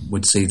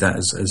would see that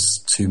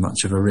as too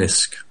much of a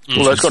risk.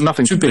 Well, it's got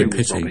nothing to do with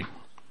with Robbie.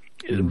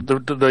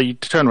 The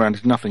turnaround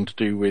has nothing to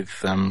do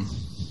with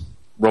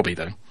Robbie,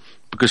 though,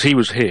 because he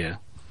was here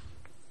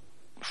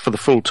for the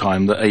full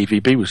time that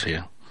AVB was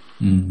here.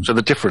 So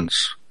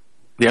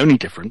the only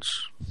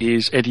difference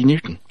is Eddie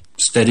Newton.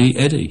 Steady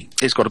Eddie.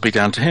 It's got to be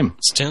down to him.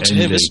 It's down to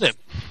him, isn't it?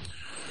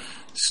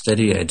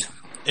 Steady Ed.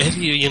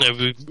 Eddie,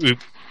 we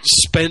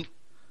spent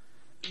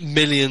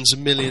millions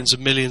and millions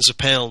and millions of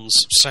pounds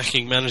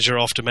sacking manager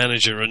after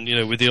manager, and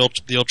with the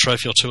odd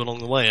trophy or two along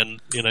the way,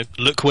 and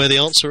look where the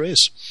answer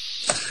is.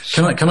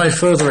 Can I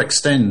further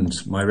extend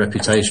my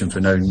reputation for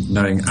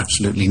knowing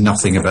absolutely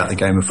nothing about the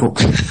game of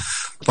football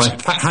by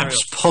perhaps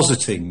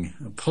positing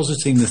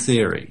the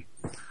theory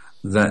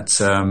that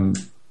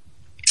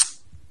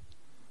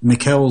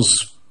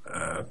Mikel's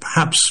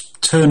perhaps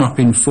turn up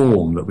in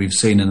form that we've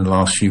seen in the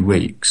last few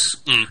weeks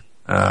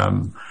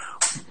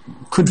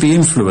could be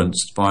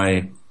influenced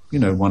by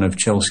one of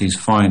Chelsea's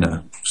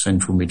finer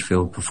central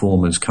midfield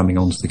performers coming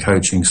onto the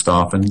coaching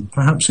staff and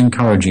perhaps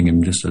encouraging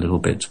him just a little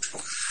bit.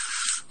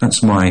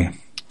 That's my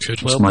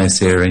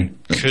theory.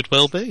 Could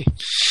well be.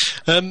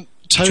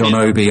 John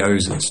Obi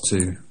owes it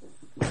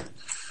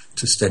to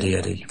to steady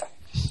Eddie.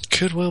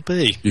 Could well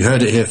be. You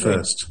heard it here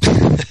first.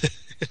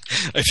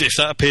 If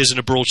that appears in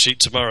a broadsheet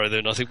tomorrow,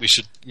 then I think we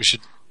should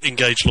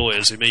engage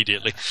lawyers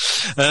immediately.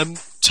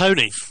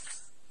 Tony,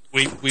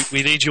 we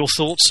need your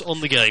thoughts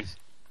on the game.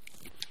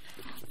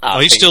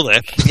 Are you still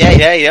there?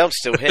 Yeah, I'm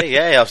still here.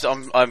 Yeah,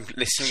 I'm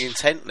listening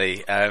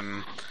intently.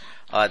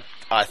 I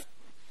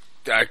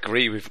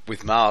agree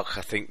with Mark.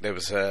 I think there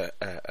was a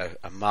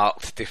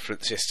marked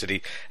difference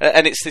yesterday,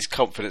 and it's this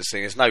confidence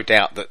thing. There's no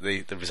doubt that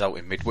the result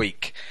in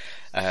midweek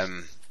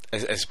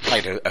has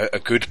played a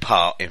good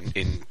part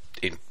in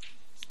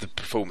the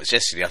performance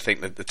yesterday. I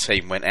think that the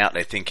team went out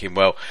there thinking,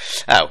 well,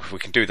 if we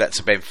can do that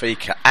to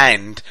Benfica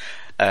and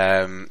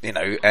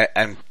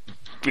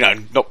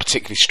not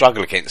particularly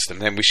struggle against them,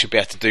 then we should be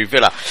able to do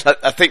Villa.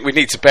 I think we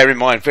need to bear in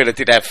mind Villa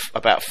did have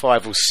about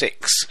 5 or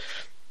 6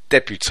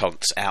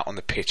 debutants out on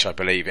the pitch, I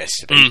believe,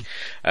 yesterday.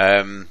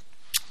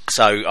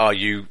 So are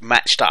you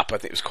matched up? I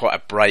think it was quite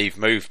a brave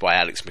move by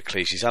Alex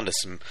McLeish. He's under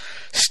some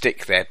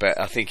stick there, but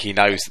I think he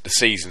knows that the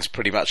season's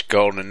pretty much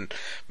gone and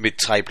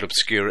mid-table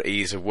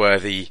obscurity is a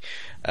worthy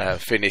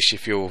finish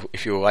if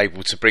you're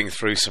able to bring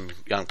through some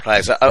young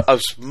players. I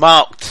was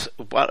marked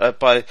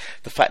by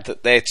the fact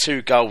that their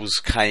 2 goals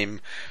came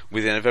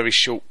within a very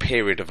short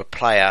period of a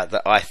player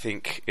that I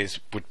think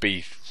would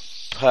be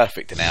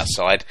perfect in our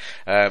side,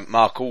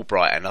 Mark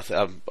Albrighton.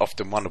 I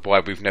often wonder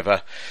why we've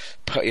never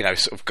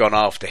sort of gone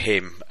after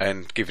him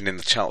and given him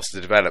the chance to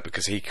develop,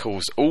 because he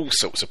caused all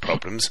sorts of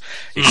problems.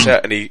 He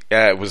certainly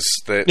was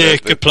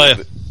good player,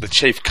 the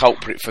chief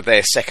culprit for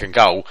their second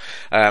goal,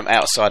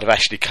 outside of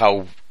Ashley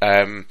Cole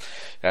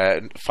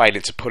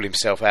failing to pull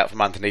himself out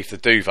from underneath the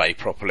duvet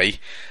properly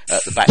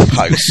at the back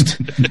post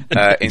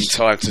in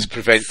time to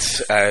prevent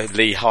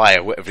Lee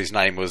Hire, whatever his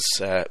name was,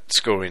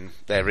 scoring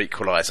their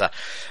equaliser.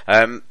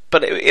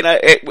 But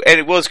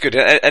it was good,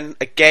 and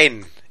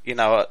again,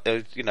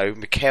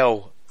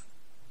 Mikel,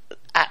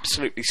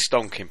 absolutely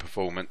stonking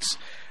performance.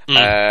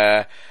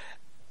 And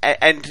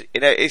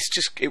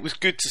it was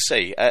good to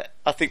see.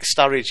 I think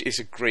Sturridge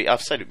is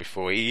I've said it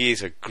before, he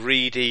is a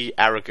greedy,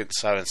 arrogant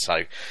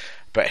so-and-so,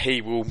 but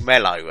he will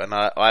mellow, and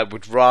I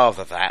would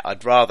rather that.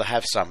 I'd rather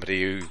have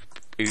somebody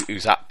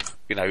who's up,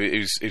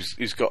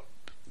 who's got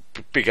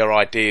bigger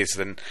ideas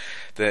than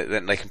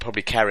they can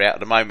probably carry out at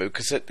the moment,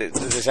 because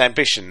there's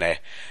ambition there.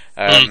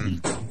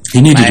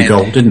 He needed a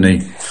goal, didn't he?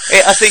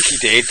 I think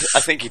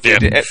he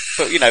did. Yeah.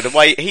 But the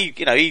way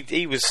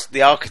he was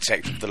the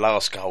architect of the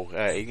last goal.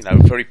 A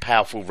very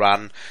powerful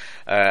run,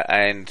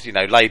 and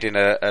laid in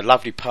a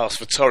lovely pass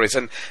for Torres,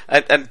 and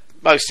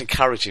most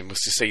encouraging was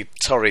to see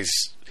Torres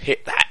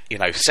hit that.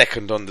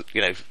 Second on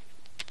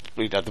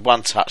the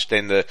one touch,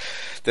 then the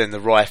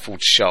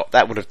rifled shot.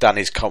 That would have done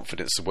his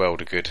confidence the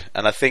world of good.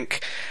 And I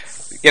think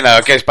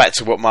it goes back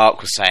to what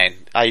Mark was saying.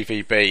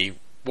 AVB,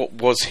 what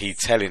was he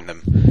telling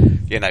them?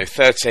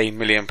 £13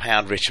 million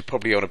richer,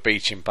 probably on a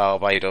beach in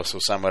Barbados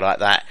or somewhere like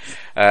that.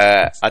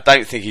 I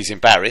don't think he's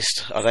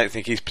embarrassed. I don't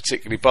think he's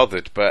particularly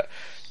bothered, but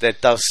there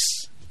does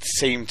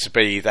seem to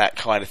be that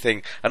kind of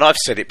thing. And I've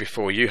said it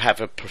before, you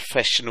have a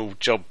professional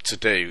job to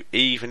do,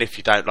 even if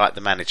you don't like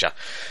the manager.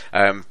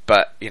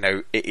 But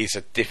it is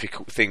a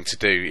difficult thing to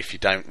do if you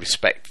don't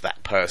respect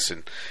that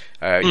person.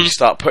 You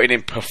start putting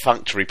in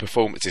perfunctory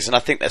performances, and I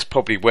think that's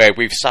probably where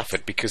we've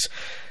suffered, because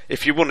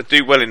if you want to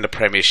do well in the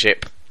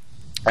Premiership,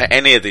 at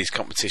any of these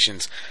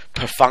competitions,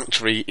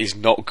 perfunctory is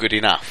not good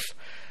enough.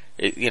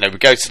 We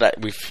go to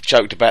that, we've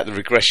joked about the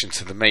regression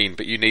to the mean,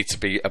 but you need to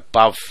be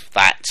above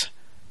that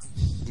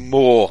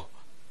more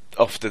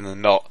often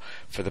than not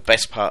for the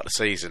best part of the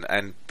season,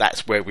 and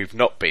that's where we've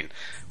not been.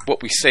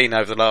 What we've seen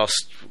over the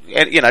last,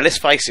 let's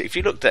face it, if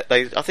you looked at,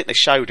 I think they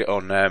showed it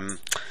on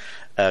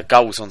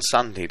Goals on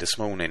Sunday this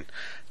morning,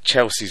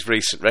 Chelsea's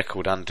recent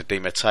record under Di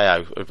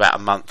Matteo, about a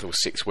month or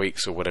 6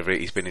 weeks or whatever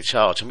he's been in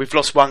charge, and we've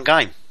lost 1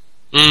 game.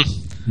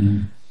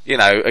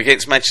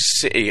 Against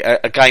Manchester City,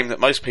 a game that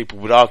most people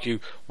would argue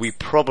we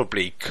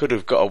probably could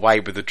have got away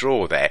with a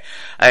draw there.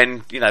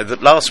 And the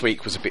last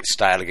week was a bit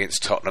stale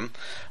against Tottenham.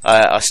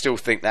 I still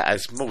think that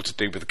has more to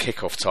do with the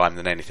kick-off time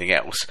than anything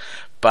else.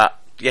 But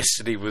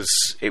yesterday was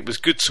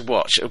good to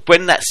watch.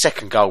 When that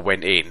second goal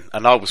went in,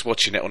 and I was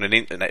watching it on an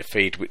internet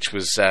feed, which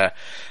was a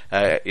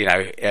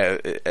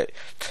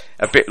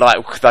bit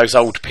like those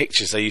old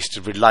pictures they used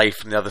to relay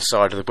from the other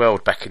side of the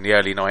world back in the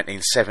early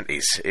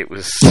 1970s. It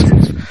was,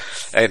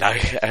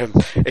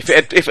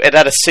 if it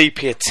had a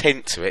sepia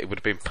tint to it, it would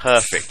have been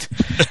perfect.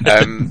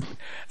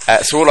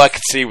 So all I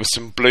could see was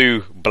some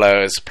blue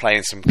blurs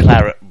playing some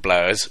claret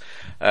blurs,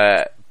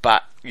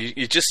 but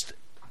you just,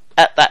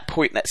 at that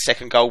point that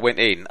second goal went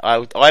in,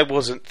 I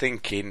wasn't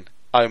thinking,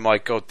 oh my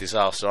god,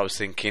 disaster. I was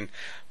thinking,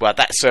 well,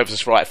 that serves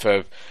us right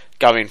for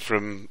going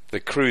from the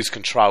cruise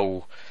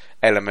control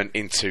element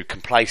into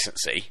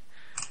complacency.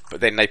 But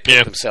then they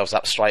picked themselves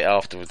up straight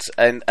afterwards,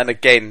 and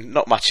again,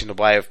 not much in the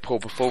way of poor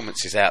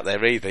performances out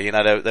there either.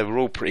 They were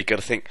all pretty good.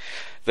 I think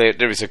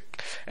there is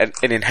an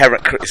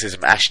inherent criticism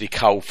of Ashley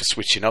Cole for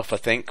switching off, I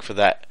think, for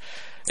that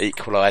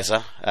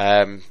equaliser.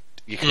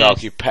 you could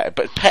argue Petr,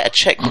 but Petr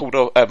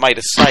Cech made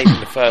a save in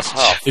the first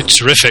half. It's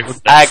terrific.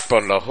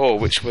 Agbon Lahore,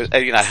 which was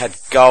had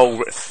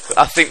goal.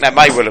 I think they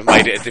may well have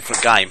made it a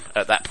different game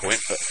at that point,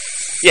 but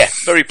yeah,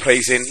 very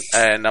pleasing.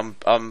 And I'm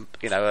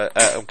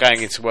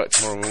going into work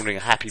tomorrow morning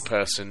a happy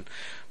person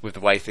with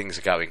the way things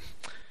are going.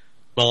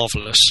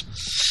 Marvellous.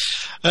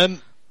 I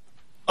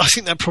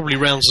think that probably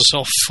rounds us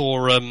off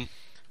for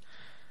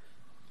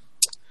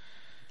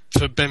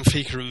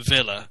Benfica and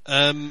Villa.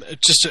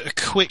 Just a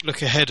quick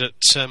look ahead at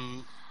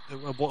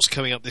what's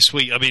coming up this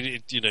week. I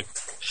mean,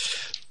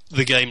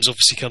 the games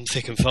obviously come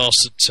thick and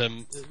fast at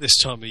this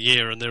time of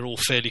year, and they're all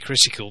fairly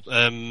critical.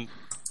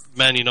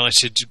 Man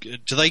United,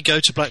 do they go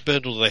to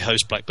Blackburn or do they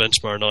host Blackburn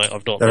tomorrow night?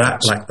 They're at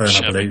Blackburn,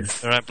 I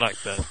believe. They're at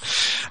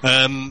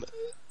Blackburn.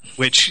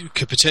 Which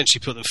could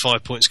potentially put them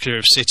 5 points clear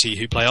of City,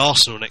 who play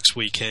Arsenal next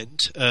weekend.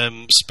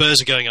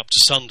 Spurs are going up to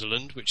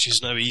Sunderland, which is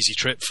no easy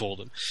trip for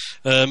them.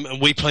 And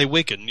we play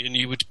Wigan, and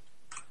you would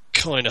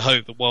kind of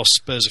hope that whilst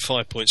Spurs are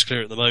 5 points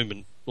clear at the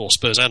moment, or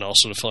Spurs and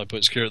Arsenal are 5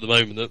 points clear at the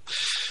moment, that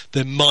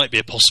there might be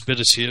a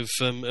possibility of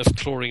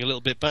clawing a little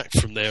bit back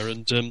from there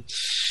and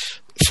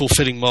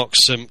fulfilling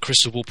Mark's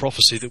crystal ball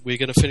prophecy that we're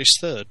going to finish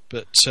third.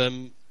 But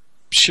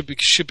should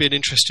be an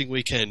interesting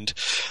weekend.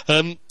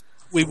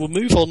 We will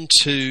move on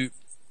to...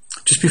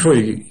 Just before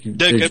you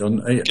do, John,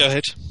 go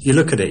ahead. You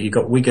look at it. You've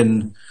got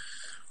Wigan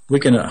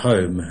at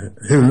home,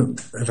 who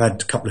have had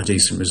a couple of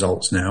decent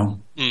results now.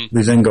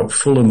 We've then got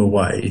Fulham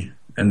away,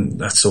 and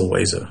that's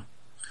always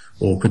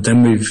awkward.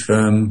 Then we've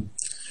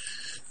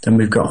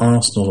got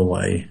Arsenal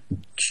away,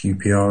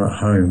 QPR at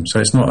home. So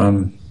it's not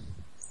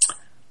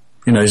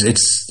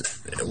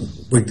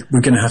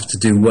we're going to have to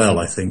do well,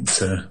 I think,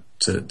 to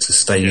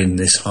stay in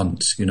this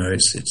hunt.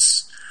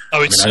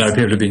 I know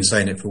people have been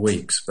saying it for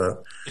weeks,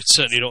 but it's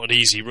certainly not an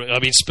easy. I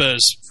mean,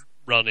 Spurs'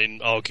 run-in,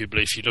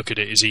 arguably, if you look at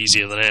it, is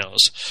easier than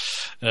ours.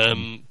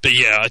 But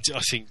yeah, I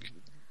think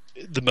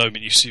the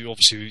moment you see,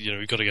 obviously,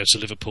 we've got to go to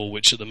Liverpool,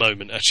 which at the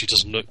moment actually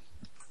doesn't look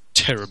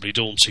terribly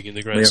daunting in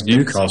the grand scheme. We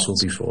have Newcastle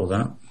before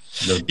that.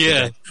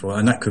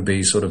 And that could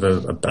be sort of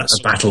a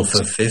battle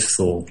for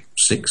fifth or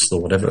sixth or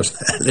whatever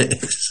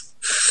it is.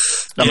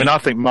 I mean, I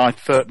think my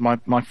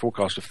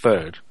forecast of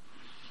third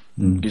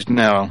is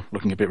now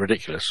looking a bit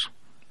ridiculous.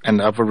 And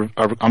I'm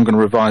going to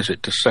revise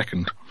it to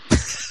second,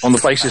 on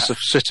the basis of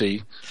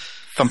City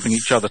thumping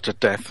each other to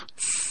death.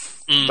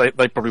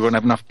 They probably won't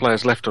have enough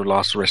players left to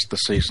last the rest of the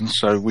season,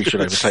 so we should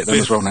overtake them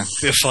as well now.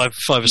 Be a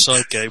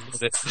five-a-side game,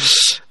 wouldn't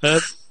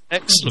it?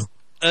 Excellent.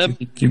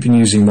 You've been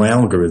using my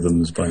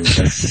algorithms, by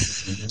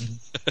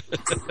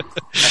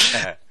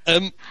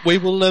we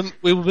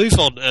will move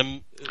on.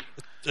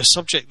 A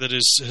subject that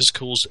has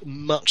caused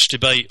much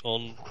debate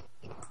on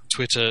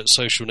Twitter,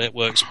 social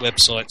networks,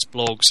 websites,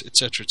 blogs,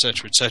 etc.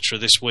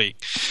 this week.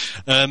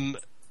 The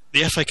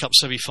FA Cup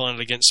semi-final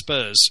against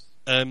Spurs.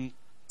 The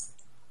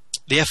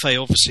FA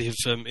obviously have,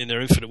 in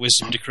their infinite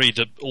wisdom, decreed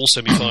that all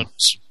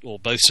semi-finals, or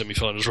both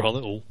semi-finals rather,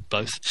 or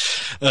both,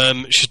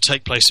 should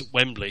take place at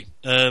Wembley.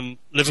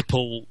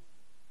 Liverpool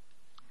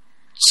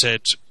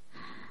said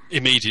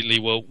immediately,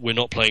 well, we're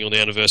not playing on the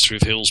anniversary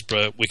of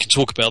Hillsborough. We can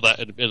talk about that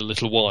in a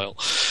little while.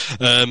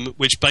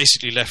 Which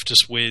basically left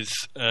us with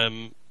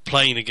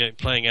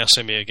playing our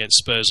semi against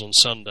Spurs on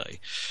Sunday,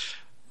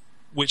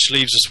 which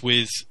leaves us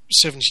with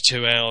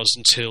 72 hours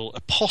until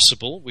a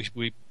possible,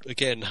 we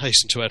again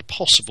hasten to add,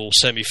 possible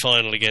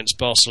semi-final against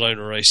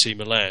Barcelona or AC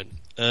Milan,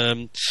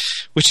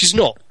 which is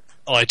not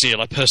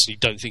ideal. I personally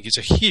don't think it's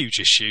a huge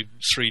issue.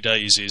 3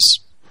 days is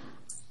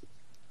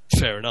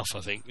fair enough, I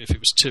think. If it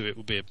was 2, it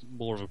would be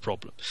more of a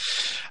problem.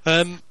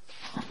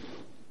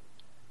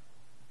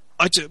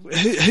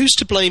 Who's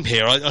to blame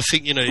here? I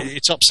think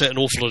it's upset an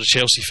awful lot of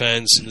Chelsea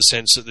fans in the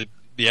sense that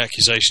the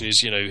accusation is,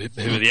 who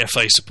are the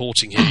FA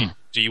supporting here?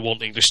 Do you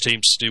want English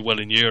teams to do well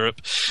in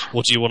Europe,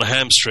 or do you want to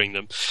hamstring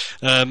them?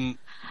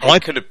 I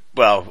could have.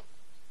 Well,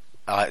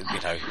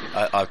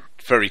 I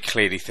very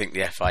clearly think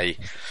the FA.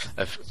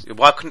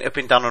 Why couldn't it have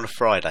been done on a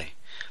Friday?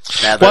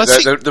 Now,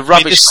 the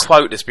rubbish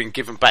quote that's been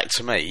given back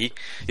to me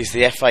is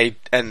the FA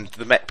and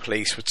the Met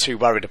Police were too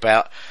worried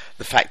about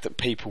the fact that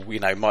people,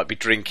 might be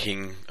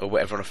drinking or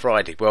whatever on a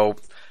Friday. Well,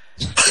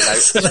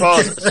 as far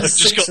as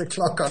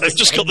they've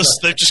just got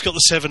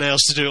the 7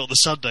 hours to do it on the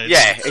Sunday.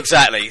 Yeah,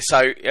 exactly.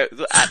 So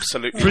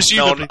absolutely,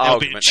 presumably they'll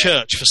be in there.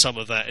 Church for some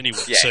of that anyway,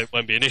 so it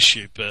won't be an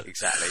issue. But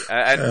exactly,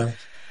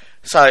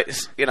 so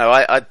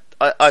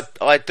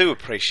I do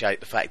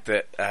appreciate the fact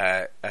that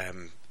that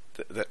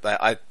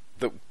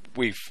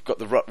we've got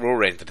the raw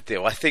end of the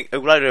deal. I think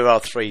although there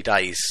are 3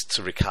 days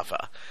to recover,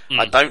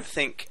 I don't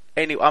think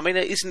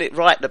isn't it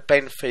right that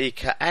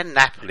Benfica and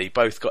Napoli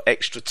both got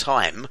extra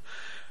time?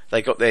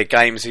 They got their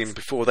games in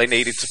before they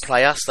needed to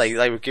play us.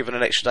 They were given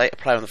an extra day to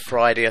play on the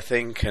Friday, I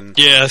think. And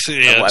that's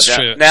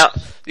true. Now,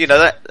 you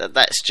know,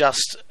 that's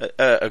just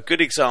a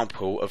good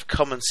example of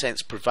common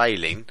sense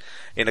prevailing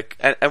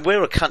and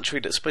we're a country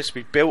that's supposed to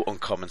be built on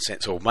common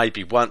sense, or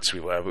maybe once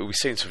we were, but we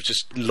seem to have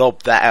just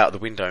lobbed that out of the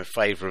window in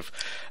favour of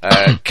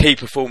key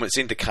performance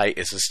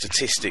indicators and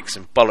statistics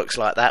and bollocks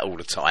like that all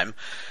the time.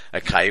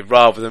 Okay,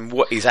 rather than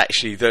what is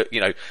actually for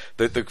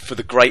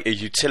the greater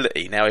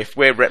utility. Now, if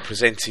we're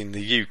representing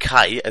the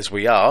UK as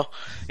we are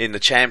in the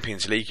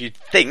Champions League, you'd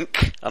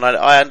think, and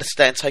I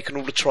understand taking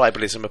all the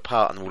tribalism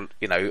apart and all,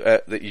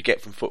 that you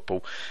get from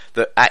football,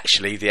 that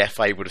actually the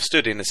FA would have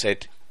stood in and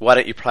said, why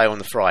don't you play on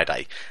the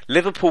Friday?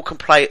 Liverpool can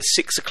play at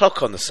 6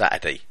 o'clock on the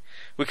Saturday.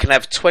 We can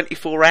have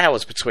 24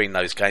 hours between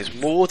those games,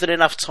 more than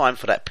enough time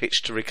for that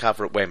pitch to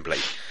recover at Wembley,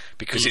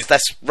 because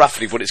that's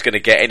roughly what it's going to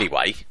get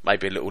anyway,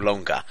 maybe a little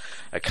longer.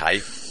 Okay,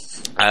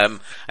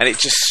 and it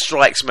just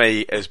strikes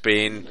me as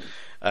being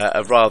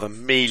a rather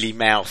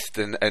mealy-mouthed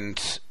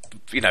and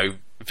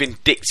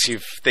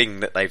vindictive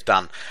thing that they've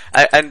done,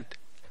 and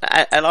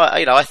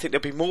I think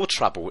there'll be more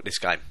trouble with this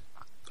game.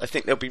 I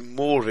think there'll be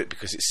more of it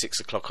because it's 6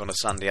 o'clock on a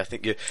Sunday. I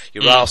think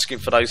you're asking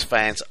for those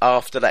fans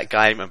after that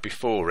game and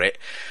before it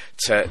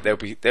there'll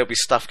be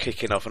stuff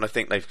kicking off, and I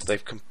think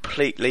they've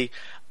completely,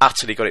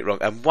 utterly got it wrong.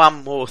 And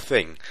one more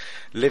thing,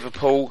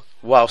 Liverpool,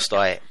 whilst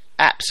I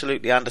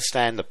absolutely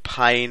understand the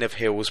pain of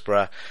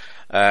Hillsborough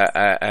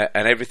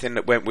and everything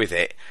that went with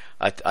it,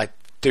 I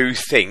do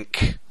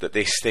think that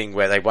this thing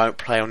where they won't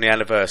play on the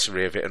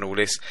anniversary of it and all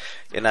this,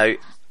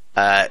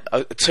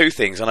 two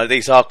things. I know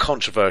these are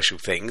controversial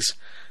things.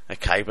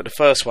 Okay, but the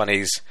first one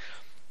is,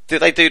 do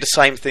they do the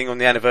same thing on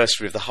the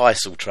anniversary of the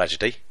Heysel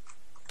tragedy?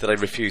 Do they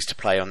refuse to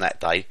play on that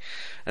day?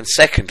 And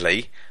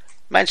secondly,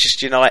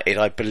 Manchester United,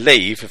 I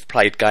believe, have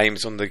played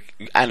games on the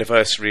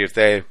anniversary of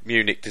their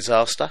Munich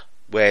disaster,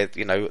 where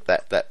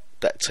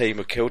that team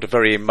were killed. A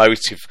very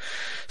emotive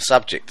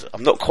subject.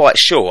 I'm not quite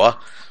sure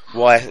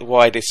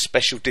why this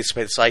special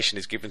dispensation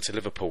is given to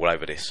Liverpool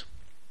over this.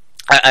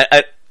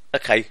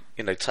 Okay,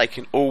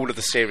 taking all of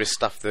the serious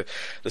stuff, the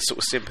sort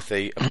of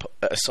sympathy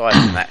aside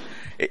from that,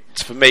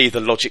 for me the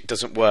logic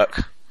doesn't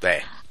work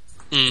there.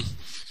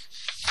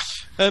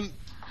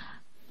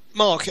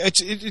 Mark,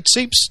 it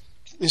seems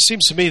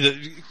to me that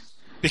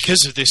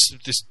because of this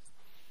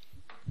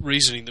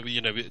reasoning that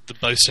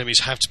both semis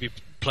have to be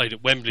played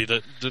at Wembley,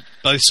 that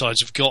both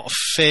sides have got a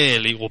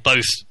fairly, or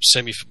both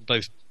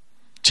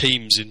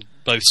teams in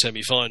both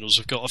semi-finals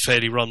have got a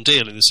fairly run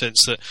deal, in the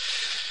sense that,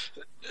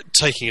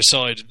 taking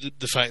aside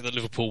the fact that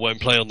Liverpool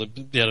won't play on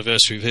the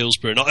anniversary of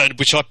Hillsborough,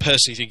 which I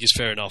personally think is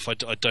fair enough, I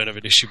don't have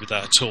an issue with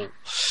that at all.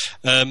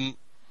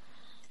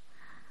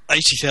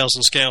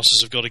 80,000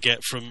 Scousers have got to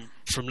get from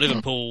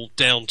Liverpool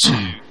down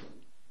to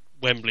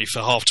Wembley for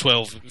a half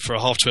 12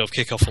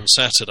 kickoff on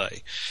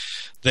Saturday.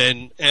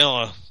 Then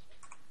our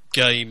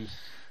game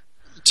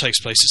takes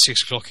place at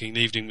 6 o'clock in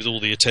the evening with all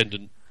the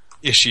attendant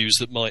issues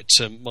that might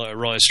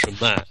arise from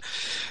that.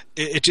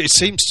 It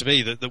seems to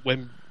me that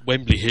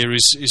Wembley here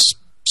is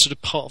sort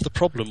of part of the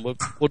problem.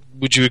 What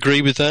would you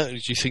agree with that? Do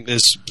you think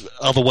there's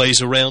other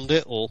ways around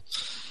it, or?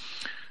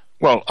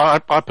 Well, I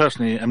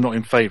personally am not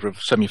in favour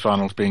of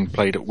semi-finals being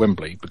played at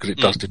Wembley, because it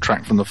does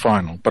detract from the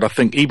final. But I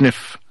think even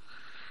if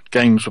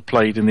games were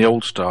played in the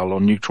old style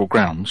on neutral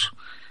grounds,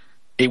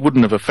 it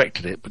wouldn't have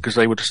affected it, because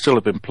they would still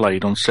have been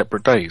played on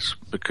separate days,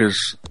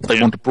 because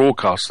they want to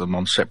broadcast them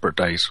on separate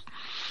days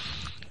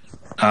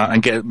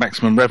and get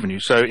maximum revenue.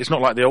 So it's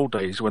not like the old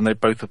days when they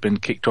both have been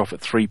kicked off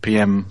at 3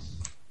 p.m.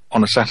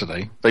 on a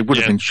Saturday. They would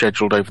have been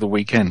scheduled over the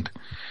weekend.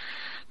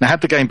 Now,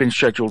 had the game been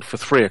scheduled for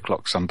 3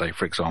 o'clock Sunday,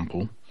 for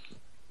example,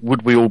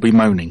 would we all be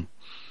moaning?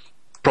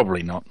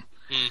 Probably not.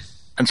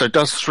 And so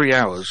does 3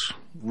 hours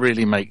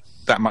really make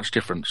that much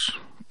difference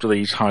to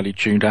these highly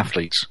tuned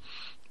athletes?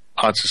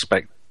 I'd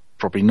suspect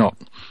probably not.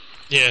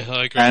 Yeah,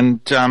 I agree.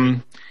 And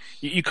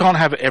you can't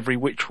have it every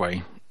which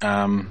way.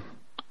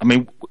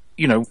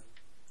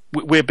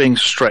 We're being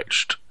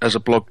stretched as a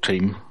blog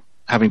team,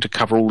 having to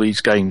cover all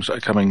these games that are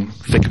coming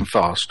thick and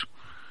fast.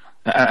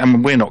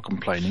 And we're not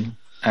complaining,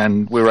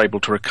 and we're able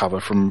to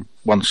recover from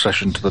one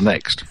session to the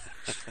next.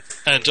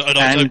 And I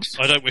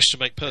don't wish to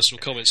make personal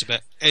comments about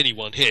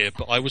anyone here,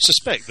 but I would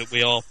suspect that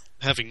we are,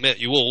 having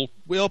met you all,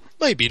 we are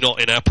maybe not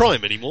in our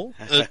prime anymore.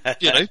 That's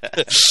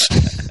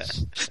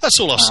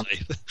all I'll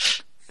say.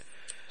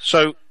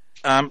 So,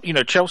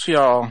 Chelsea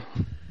are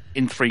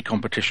in 3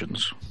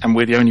 competitions, and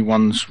we're the only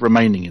ones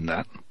remaining in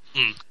that.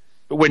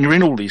 But when you're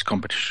in all these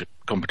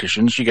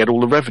competitions, you get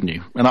all the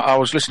revenue. And I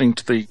was listening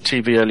to the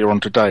TV earlier on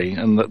today,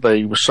 and that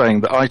they were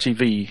saying that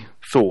ITV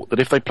thought that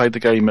if they played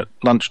the game at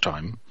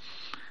lunchtime,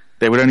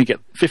 they would only get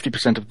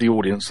 50% of the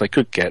audience they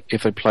could get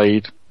if they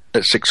played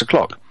at 6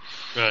 o'clock.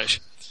 Right.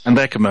 And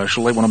their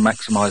commercial, they want to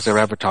maximise their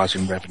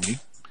advertising revenue.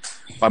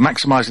 By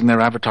maximising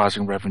their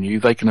advertising revenue,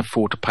 they can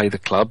afford to pay the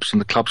clubs,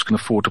 and the clubs can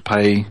afford to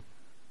pay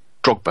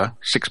Drogba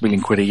 £6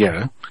 million a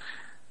year.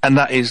 And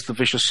that is the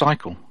vicious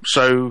cycle.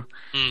 So,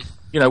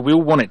 we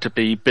all want it to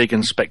be big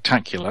and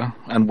spectacular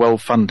and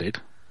well-funded.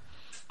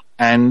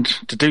 And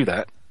to do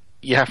that,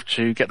 you have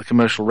to get the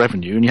commercial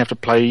revenue, and you have to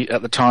play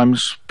at the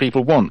times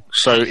people want.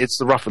 So it's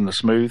the rough and the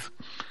smooth.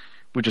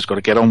 We've just got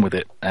to get on with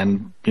it,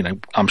 and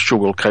I'm sure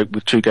we'll cope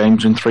with 2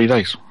 games in 3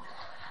 days.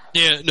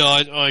 Yeah, no,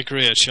 I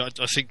agree. Actually,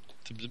 I think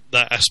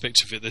that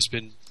aspect of it, there's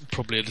been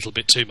probably a little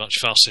bit too much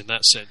fuss in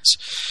that sense.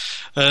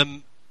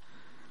 I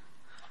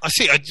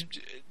think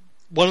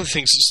one of the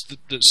things that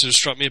sort of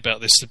struck me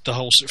about this, the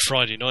whole sort of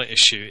Friday night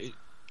issue,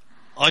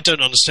 I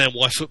don't understand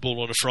why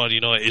football on a Friday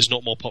night is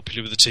not more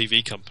popular with the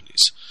TV companies.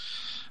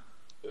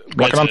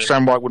 I can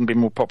understand why it wouldn't be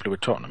more popular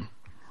with Tottenham.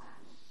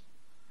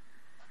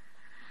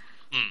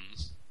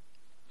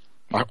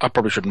 I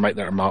probably shouldn't make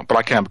that remark, but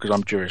I can because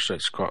I'm Jewish, so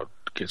it's quite.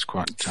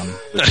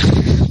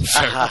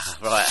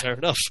 Fair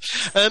enough.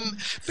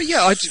 But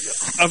yeah,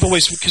 I've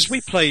always, because we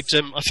played.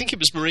 I think it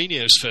was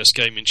Mourinho's first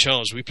game in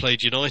charge. We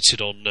played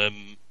United on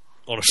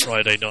a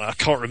Friday night. I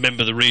can't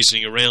remember the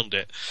reasoning around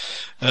it,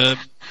 but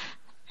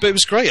it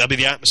was great. I mean,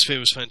 the atmosphere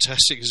was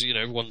fantastic. Because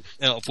everyone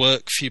out of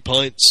work, a few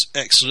pints,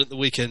 excellent. The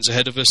weekend's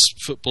ahead of us.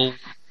 Football,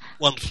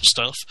 wonderful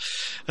stuff.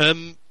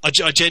 I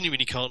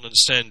genuinely can't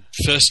understand.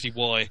 Firstly,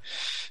 why.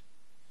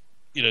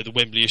 The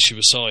Wembley issue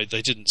aside,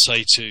 they didn't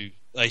say to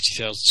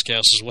 80,000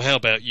 Scousers, well, how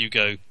about you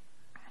go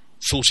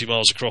 40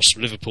 miles across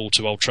from Liverpool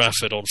to Old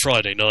Trafford on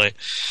Friday night?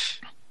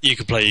 You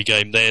can play your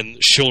game then.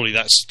 Surely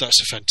that's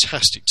a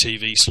fantastic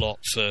TV slot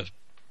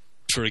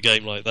for a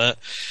game like that.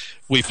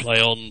 We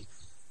play on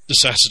the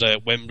Saturday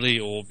at Wembley,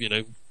 or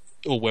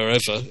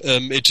wherever.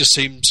 It just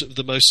seems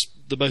the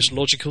most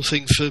logical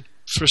thing for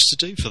us to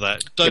do for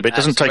that. But it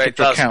doesn't take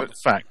into account the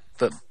fact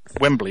that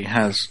Wembley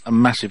has a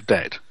massive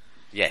debt.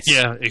 Yes.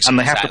 Yeah, exactly. And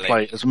they have to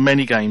play as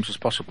many games as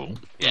possible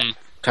to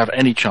have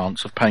any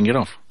chance of paying it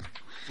off.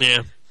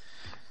 Yeah.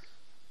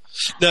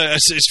 No,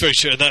 it's very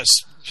true. And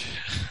that's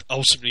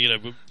ultimately,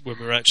 when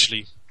we're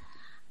actually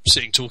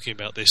sitting talking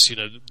about this,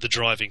 the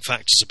driving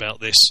factors about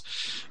this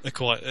are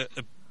quite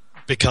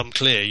become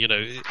clear.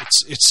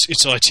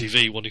 It's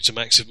ITV wanting to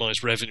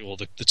maximise revenue, or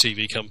the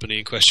TV company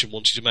in question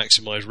wanting to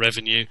maximise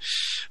revenue,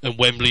 and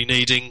Wembley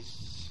needing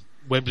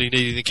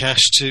the cash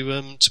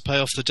to pay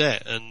off the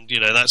debt, and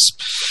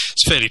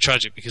it's fairly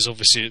tragic, because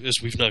obviously,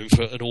 as we've known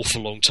for an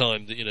awful long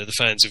time, that the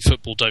fans in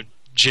football don't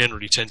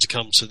generally tend to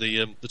come to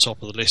the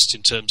top of the list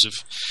in terms of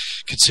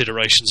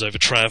considerations over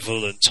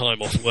travel and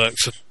time off work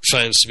for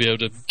fans to be able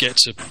to get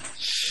to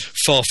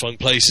far-flung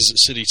places at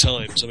silly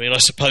times. I mean, I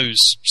suppose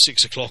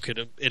 6 o'clock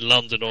in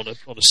London on a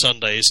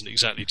Sunday isn't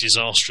exactly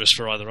disastrous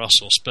for either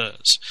us or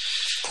Spurs.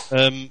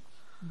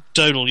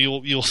 Donal,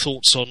 your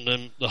thoughts on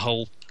the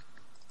whole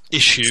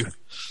issue?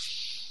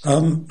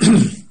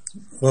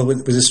 Well,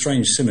 with a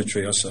strange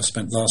symmetry, I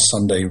spent last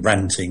Sunday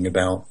ranting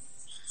about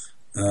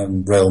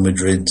Real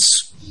Madrid's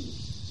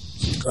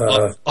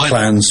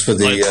plans for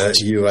the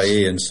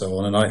UAE and so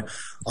on, and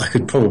I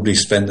could probably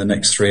spend the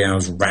next 3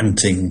 hours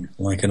ranting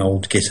like an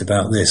old git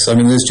about this. I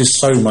mean, there's just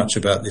so much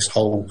about this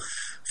whole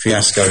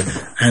fiasco,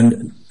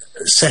 and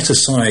set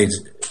aside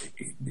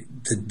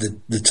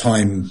the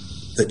time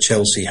that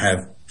Chelsea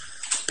have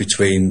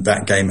between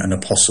that game and a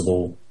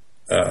possible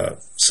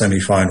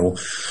semi-final.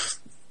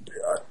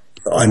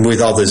 I'm with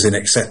others in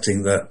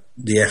accepting that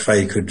the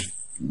FA could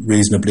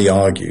reasonably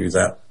argue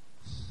that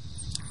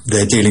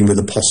they're dealing with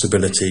a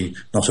possibility,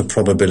 not a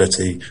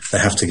probability. They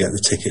have to get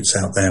the tickets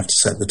out. They have to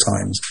set the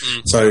times.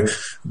 So,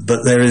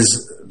 but there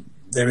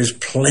is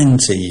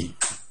plenty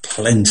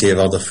of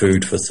other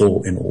food for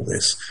thought in all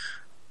this.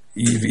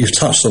 You've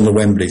touched on the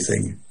Wembley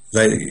thing.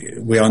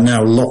 We are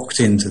now locked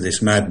into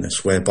this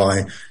madness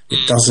whereby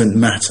it doesn't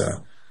matter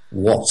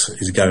what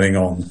is going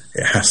on,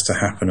 it has to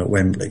happen at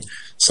Wembley.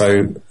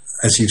 So,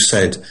 as you've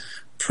said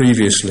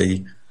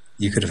previously,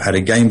 you could have had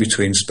a game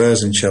between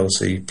Spurs and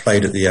Chelsea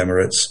played at the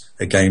Emirates,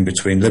 a game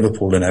between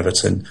Liverpool and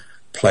Everton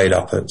played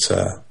up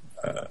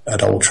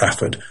at Old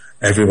Trafford.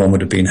 Everyone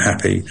would have been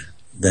happy.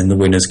 Then the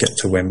winners get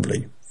to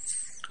Wembley.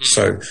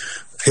 So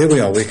here we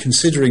are. We're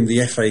considering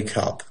the FA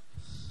Cup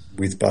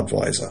with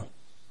Budweiser.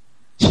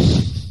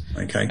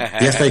 Okay,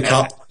 the FA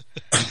Cup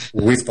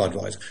with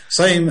Budweiser.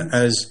 Same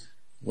as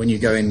when you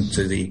go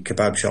into the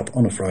kebab shop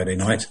on a Friday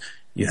night,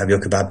 you have your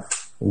kebab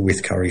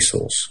with curry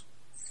sauce,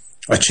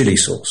 a chili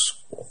sauce.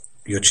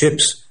 Your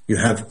chips you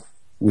have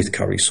with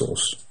curry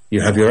sauce.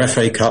 You have your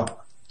FA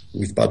Cup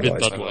with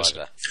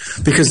Budweiser.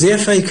 Because the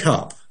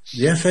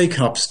FA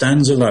Cup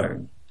stands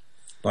alone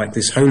like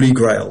this holy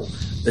grail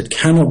that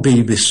cannot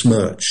be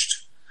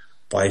besmirched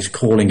by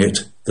calling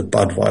it the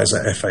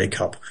Budweiser FA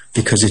Cup,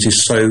 because it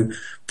is so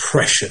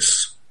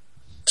precious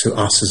to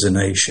us as a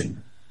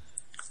nation.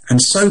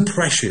 And so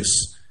precious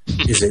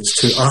is it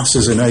to us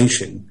as a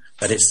nation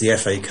that it's the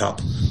FA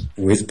Cup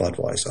with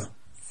Budweiser,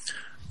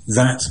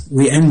 that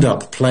we end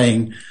up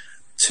playing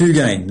 2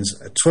 games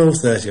at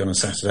 12:30 on a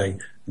Saturday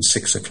and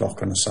 6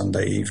 o'clock on a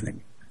Sunday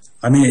evening.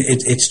 I mean,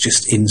 it's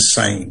just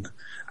insane.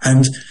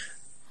 And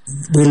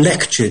we're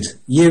lectured,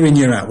 year in,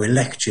 year out, we're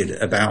lectured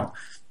about,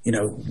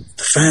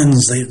 the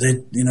fans, they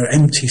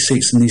empty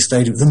seats in these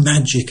stadiums. The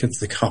magic of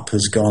the cup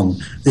has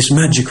gone. This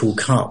magical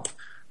cup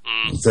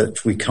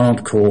that we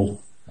can't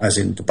call, as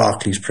in the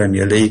Barclays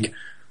Premier League,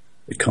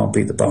 we can't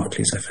beat the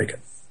Barclays FA Cup,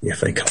 the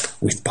FA Cup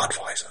with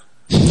Budweiser.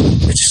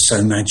 It's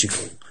so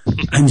magical.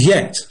 And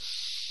yet,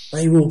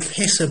 They will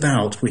piss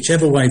about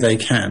whichever way they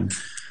can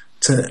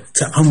to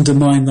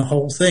undermine the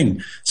whole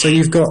thing. So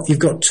you've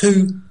got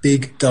two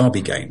big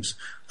derby games.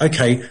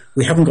 Okay,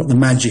 we haven't got the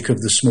magic of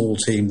the small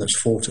team that's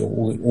fought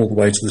all the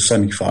way to the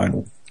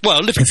semi-final.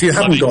 Well, if you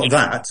haven't got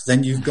that,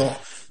 then you've got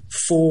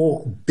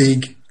four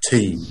big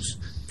teams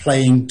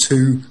playing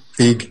two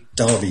big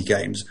derby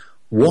games.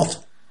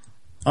 What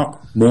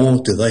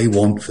more do they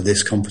want for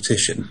this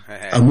competition?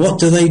 And what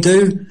do?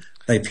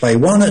 They play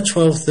one at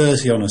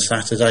 12:30 on a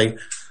Saturday.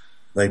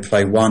 They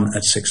play one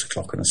at 6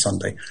 o'clock on a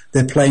Sunday.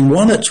 They're playing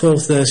one at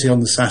 12:30 on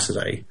the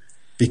Saturday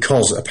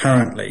because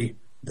apparently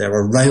there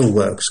are rail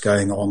works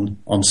going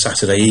on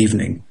Saturday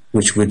evening,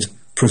 which would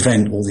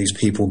prevent all these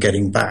people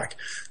getting back.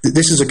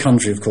 This is a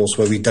country, of course,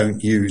 where we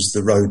don't use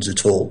the roads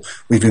at all.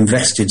 We've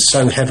invested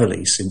so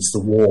heavily since the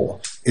war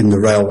in the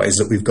railways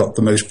that we've got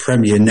the most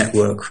premier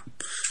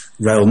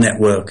rail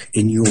network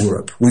in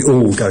Europe. We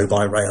all go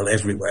by rail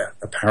everywhere,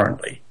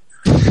 apparently.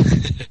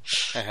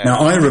 Now,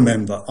 I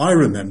remember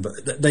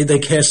that they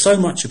care so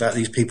much about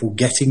these people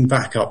getting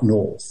back up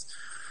north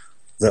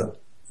that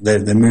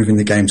they're moving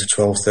the game to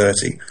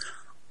 12:30.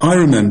 I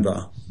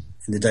remember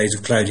in the days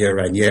of Claudio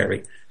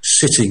Ranieri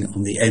sitting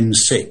on the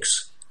M6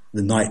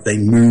 the night they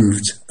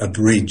moved a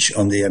bridge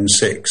on the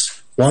M6.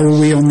 Why were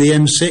we on the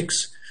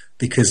M6?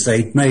 Because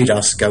they'd made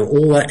us go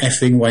all that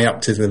effing way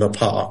up to Villa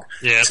Park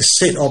to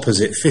sit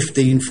opposite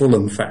 15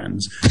 Fulham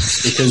fans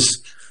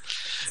because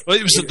well,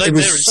 it was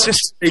such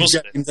a big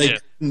game they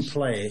couldn't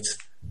play it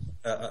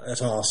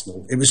at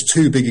Arsenal. It was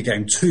too big a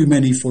game, too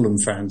many Fulham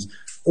fans,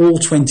 all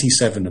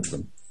 27 of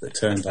them that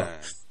turned up.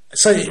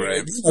 So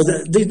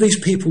these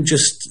people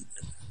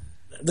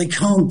they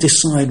can't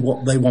decide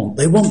what they want.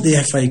 They want the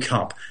FA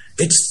Cup.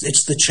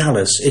 It's the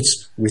chalice.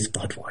 It's with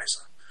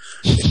Budweiser.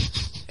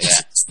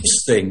 It's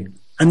this thing.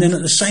 And then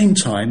at the same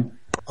time,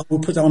 I will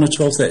put it on a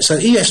 12:30. So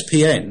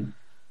ESPN,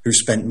 who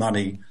spent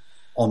money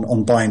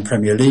on buying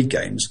Premier League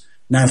games,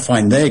 now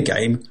find their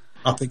game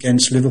up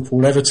against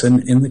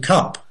Liverpool-Everton in the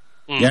Cup.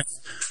 Yeah,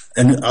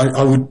 and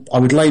I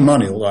would lay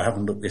money, although I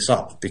haven't looked this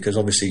up, because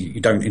obviously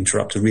you don't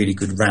interrupt a really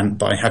good rant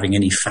by having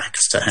any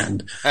facts to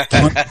hand.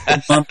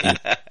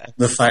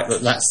 The fact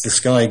that that's the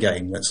Sky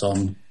game that's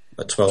on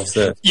at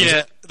 12:30.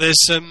 Yeah, there's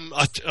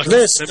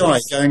there's Sky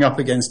going up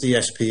against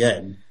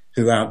ESPN,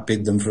 who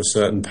outbid them for a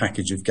certain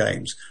package of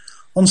games.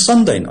 On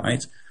Sunday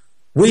night,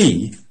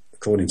 we,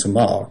 according to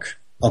Mark,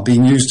 are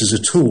being used as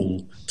a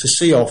tool to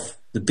see off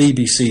the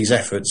BBC's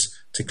efforts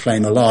to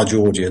claim a large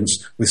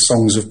audience with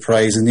Songs of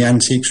Praise and the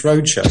Antiques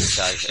Roadshow.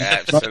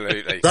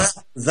 Absolutely.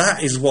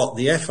 That is what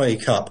the FA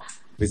Cup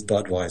with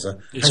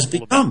Budweiser has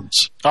become.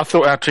 I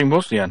thought our team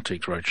was the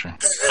Antiques Roadshow.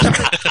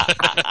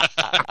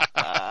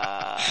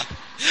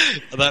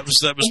 That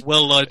was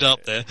well lined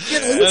up there.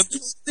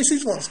 This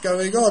is what's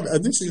going on,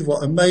 and this is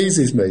what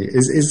amazes me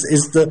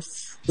is the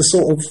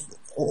sort of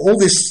all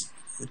this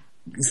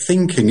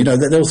thinking,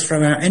 that they'll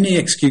throw out any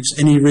excuse,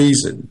 any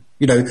reason.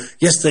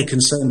 Yes, they're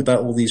concerned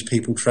about all these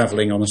people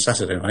travelling on a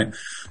Saturday night.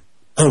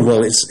 Oh,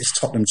 well, it's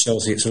Tottenham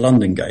Chelsea, it's a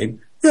London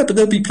game. Yeah, but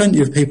there'll be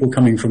plenty of people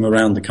coming from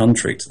around the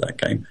country to that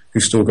game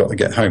who've still got to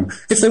get home.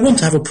 If they want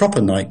to have a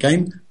proper night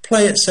game,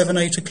 play at 7,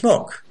 8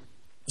 o'clock.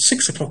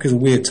 6 o'clock is a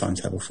weird time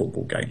to have a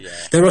football game. Yeah.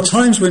 There are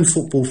times when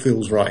football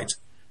feels right.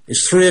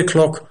 It's 3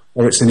 o'clock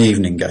or it's an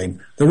evening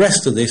game. The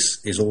rest of this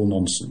is all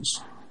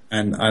nonsense.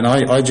 And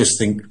I just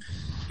think,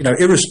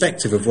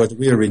 irrespective of whether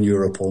we're in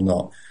Europe or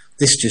not,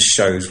 this just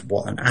shows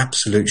what an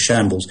absolute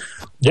shambles.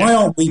 Yeah. Why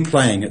aren't we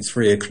playing at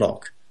 3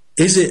 o'clock?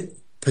 Is it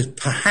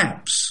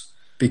perhaps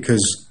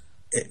because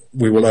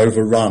we will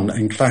overrun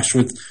and clash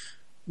with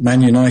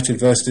Man United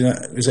versus...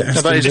 Is it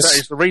Aston Villa? That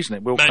is the reason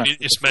it will clash.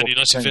 It's Man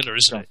United Villa,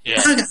 isn't it?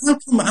 Yeah. How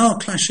come our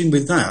clashing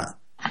with that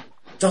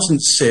doesn't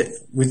sit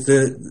with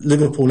the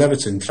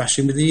Liverpool-Everton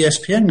clashing with the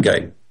ESPN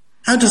game?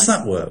 How does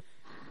that work?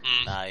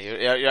 No,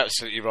 you're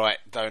absolutely right,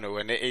 Donal,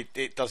 and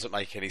it doesn't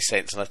make any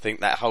sense. And I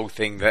think that whole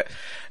thing that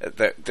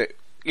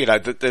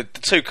the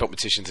two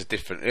competitions are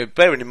different.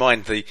 Bearing in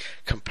mind the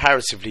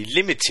comparatively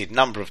limited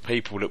number of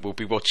people that will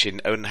be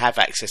watching and have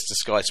access to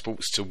Sky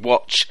Sports to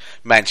watch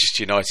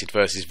Manchester United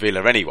versus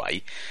Villa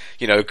anyway,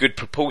 a good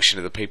proportion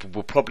of the people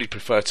will probably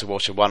prefer to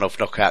watch a one-off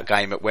knockout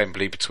game at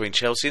Wembley between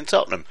Chelsea and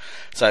Tottenham.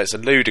 So it's a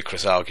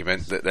ludicrous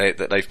argument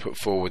that they've put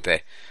forward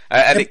there,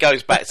 and it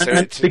goes back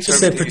to because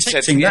they're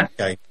protecting that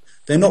game.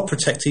 They're not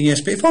protecting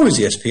ESPN. If I was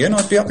ESPN,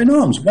 I'd be up in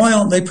arms. Why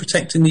aren't they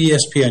protecting the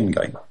ESPN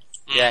game?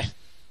 Yeah.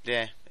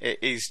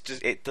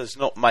 It does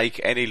not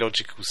make any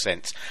logical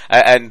sense.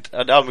 And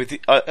I'm with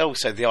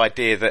also the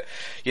idea that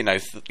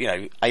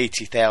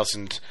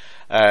 80,000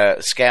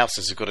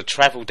 Scousers have got to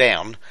travel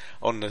down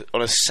on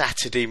a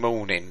Saturday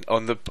morning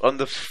on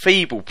the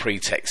feeble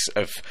pretext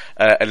of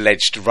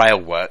alleged rail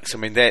works. I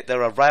mean,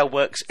 there are rail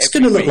works. It's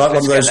going to look like one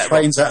of those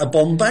trains out of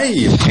Bombay.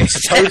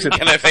 It's totally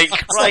going to be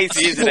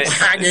crazy, isn't it?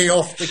 Hanging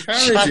off the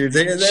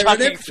carriages,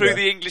 chugging through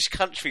the English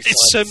countryside.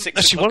 It's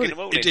actually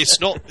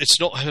it's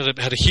not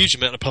had a huge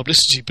amount of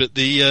publicity, but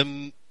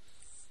the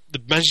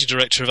managing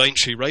director of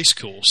Aintree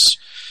Racecourse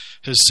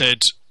has said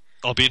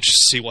I'll be interested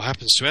to see what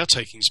happens to our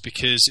takings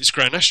because it's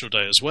Grand National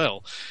Day as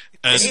well.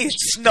 And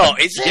it's not,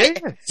 is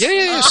it?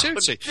 Yeah,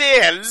 seriously.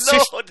 Dear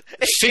Lord.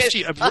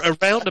 50,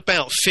 around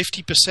about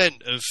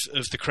 50% of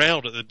the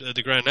crowd at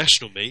the Grand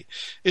National meet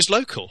is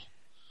local.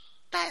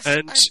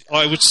 I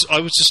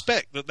would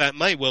suspect that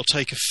may well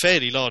take a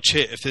fairly large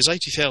hit if there's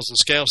 80,000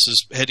 Scousers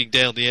heading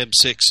down the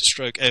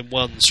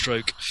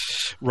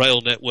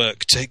M6/M1/rail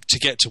network to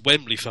get to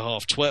Wembley for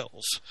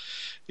 12:30.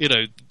 You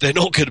know, they're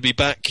not going to be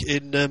back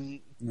in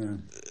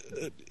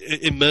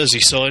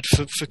Merseyside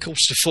for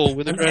 4:45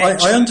 with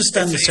I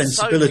understand the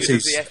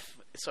sensibilities.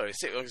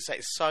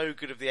 It's so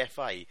good of the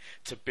FA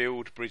to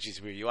build bridges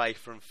with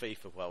UEFA and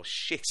FIFA while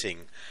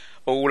shitting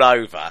all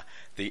over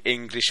the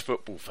English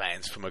football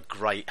fans from a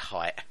great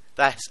height.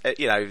 That's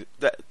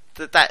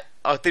that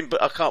I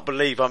can't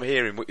believe I'm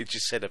hearing what you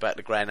just said about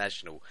the Grand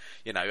National.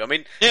 You know, I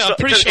mean, I'm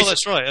pretty sure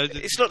that's right.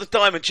 It's not the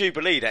Diamond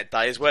Jubilee that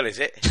day as well, is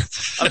it?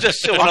 I'm just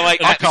still want to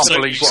make. I can't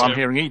believe what I'm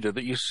hearing either.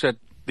 That you said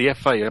the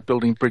FA are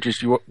building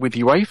bridges with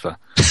UEFA.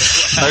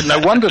 No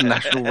wonder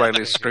National Rail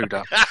is screwed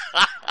up.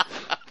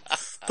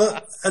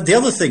 But the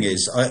other thing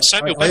is, I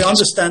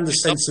understand the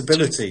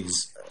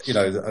sensibilities, you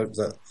know,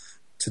 that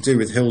to do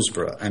with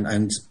Hillsborough,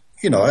 and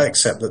you know, I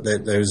accept that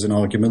there is an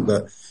argument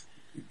that,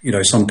 you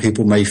know, some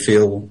people may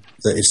feel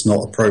that it's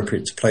not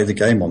appropriate to play the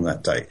game on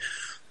that day.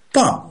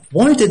 But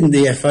why didn't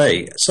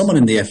someone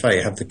in the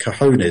FA, have the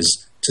cojones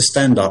to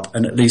stand up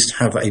and at least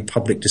have a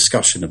public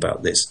discussion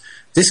about this?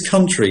 This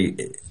country,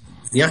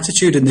 the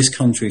attitude in this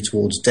country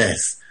towards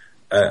death,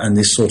 and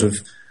this sort of,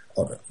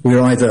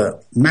 we're either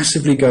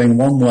massively going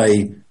one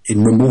way in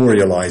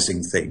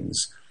memorialising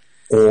things,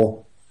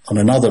 or on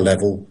another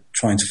level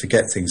trying to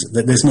forget things.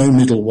 There's no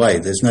middle way.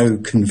 There's no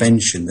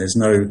convention. There's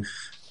no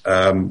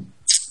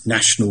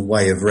national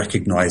way of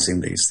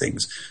recognising these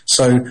things.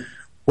 So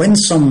when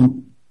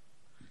some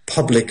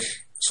public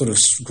sort of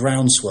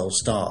groundswell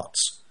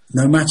starts,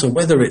 no matter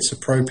whether it's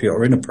appropriate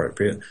or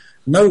inappropriate,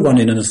 no one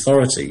in an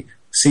authority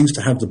seems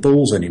to have the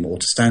balls anymore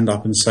to stand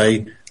up and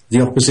say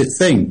the opposite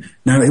thing.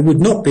 Now, it would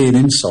not be an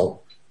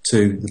insult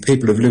to the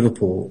people of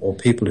Liverpool or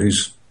people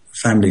whose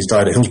families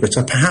died at Hillsborough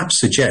to perhaps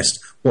suggest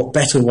what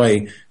better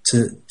way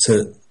to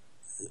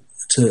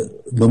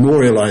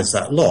memorialise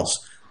that loss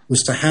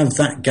was to have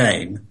that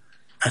game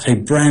at a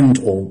brand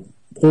or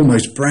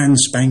almost brand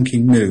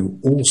spanking new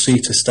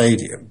all-seater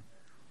stadium,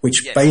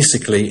 which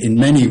basically in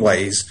many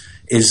ways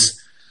is,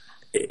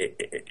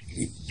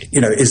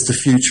 you know, is the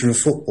future of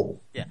football.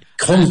 Yeah.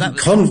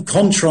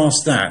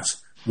 Contrast that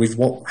with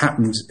what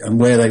happened and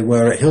where they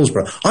were at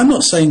Hillsborough. I'm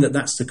not saying that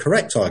that's the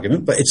correct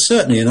argument, but it's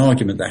certainly an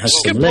argument that has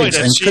some legs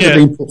and could have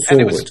been put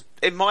forward.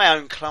 In my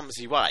own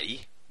clumsy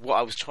way, what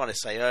I was trying to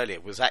say earlier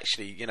was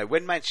actually, you know,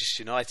 when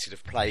Manchester United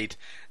have played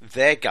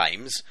their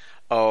games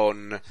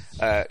on,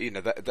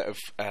 that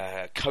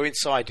have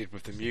coincided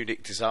with the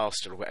Munich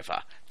disaster or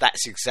whatever,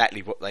 that's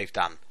exactly what they've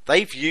done.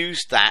 They've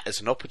used that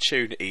as an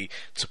opportunity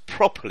to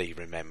properly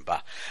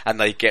remember, and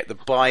they get the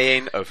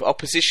buy-in of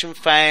opposition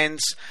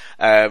fans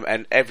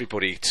and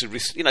everybody to,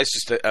 it's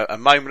just a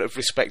moment of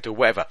respect or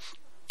whatever.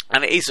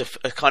 And it is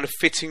a kind of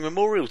fitting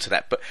memorial to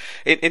that. But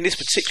in this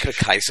particular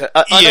case,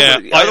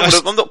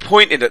 I'm not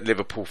pointing at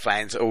Liverpool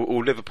fans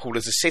or Liverpool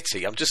as a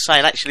city. I'm just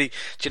saying, actually, do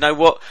you know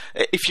what?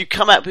 If you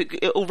come out,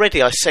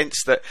 already I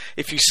sense that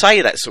if you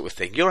say that sort of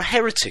thing, you're a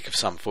heretic of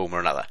some form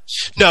or another.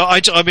 No, I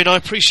mean, I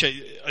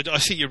appreciate, I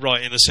think you're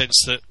right in the sense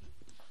that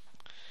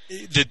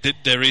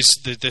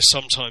there's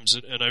sometimes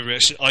an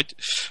overreaction. I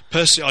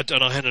personally,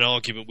 and I had an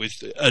argument with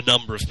a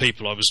number of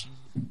people. I was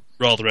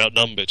rather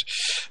outnumbered.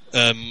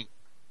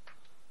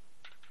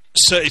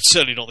 So it's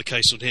certainly not the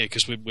case on here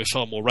because we're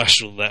far more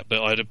rational than that.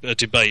 But I had a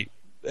debate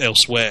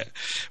elsewhere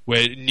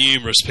where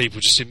numerous people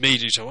just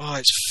immediately go, "Oh,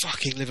 it's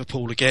fucking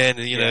Liverpool again,"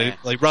 and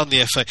they run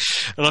the FA.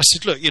 And I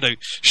said, "Look,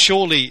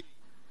 surely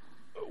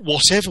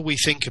whatever we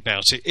think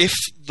about it, if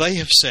they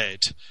have said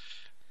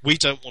we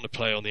don't want to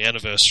play on the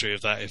anniversary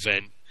of that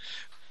event,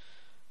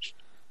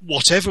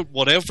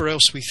 whatever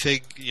else we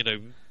think,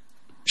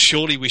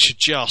 surely we should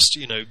just,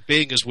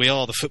 being as we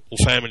are the football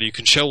family who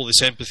can show all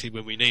this empathy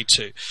when we need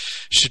to,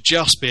 should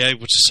just be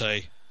able to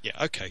say, yeah,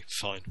 okay,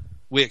 fine,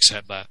 we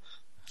accept that,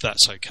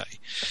 that's okay."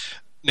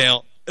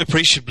 Now,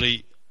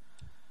 appreciably,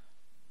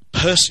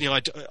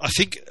 personally, I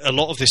think a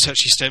lot of this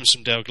actually stems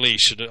from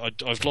Dalglish, and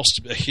I've lost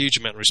a huge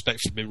amount of respect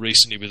for him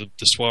recently with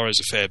the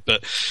Suarez affair,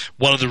 but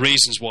one of the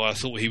reasons why I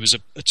thought he was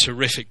a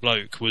terrific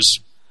bloke was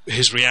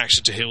his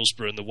reaction to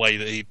Hillsborough and the way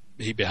that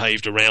he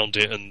behaved around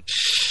it and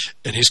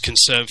his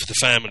concern for the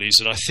families.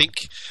 And I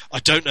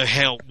don't know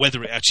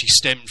whether it actually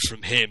stemmed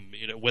from him,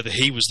 whether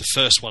he was the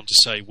first one to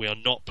say we are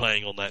not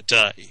playing on that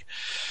day,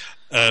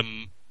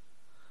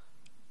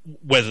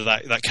 whether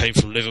that came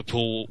from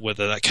Liverpool,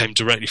 whether that came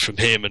directly from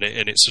him, and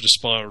it sort of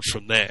spiraled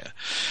from there.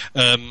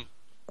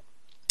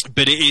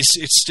 But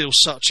it's still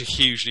such a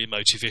hugely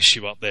emotive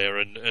issue up there,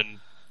 and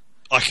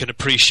I can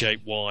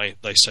appreciate why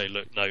they say,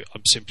 look, no,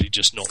 I'm simply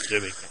just not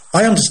doing it.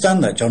 I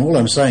understand that, John. All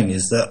I'm saying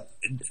is that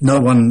no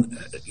one,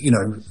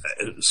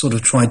 sort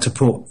of tried to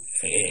put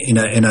in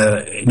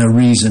a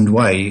reasoned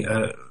way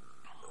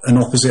an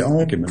opposite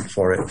argument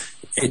for it.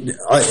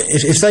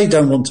 If they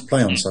don't want to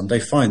play on Sunday,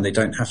 fine, they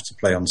don't have to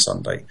play on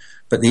Sunday.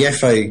 But the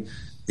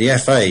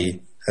FA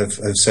have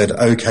said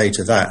okay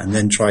to that, and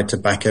then tried to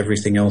back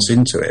everything else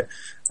into it,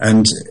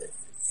 and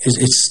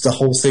it's the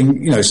whole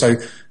thing, you know. So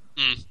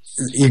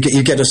you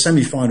get a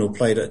semi-final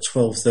played at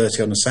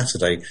 12:30 on a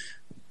Saturday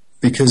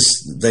because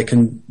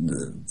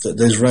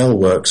there's rail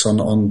works on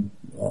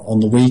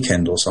the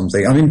weekend or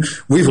something. I mean,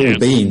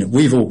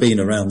 we've all been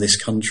around this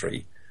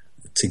country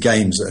to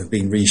games that have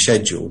been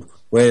rescheduled,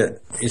 where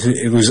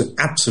it was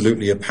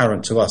absolutely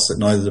apparent to us that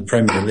neither the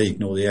Premier League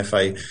nor the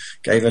FA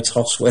gave a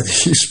toss whether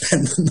you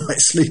spend the night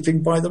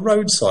sleeping by the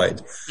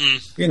roadside.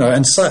 You know,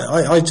 and so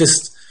I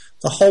just,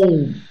 the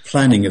whole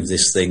planning of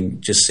this thing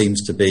just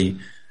seems to be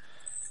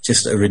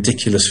just a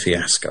ridiculous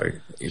fiasco.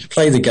 You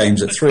play the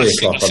games at 3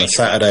 o'clock on a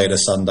Saturday and a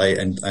Sunday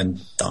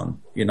and done.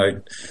 You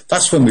know,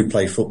 that's when we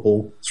play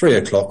football, 3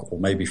 o'clock or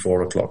maybe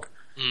 4 o'clock,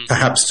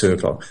 perhaps 2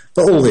 o'clock.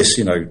 But all this,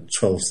 you know,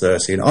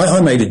 12:30. And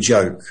I made a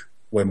joke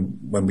when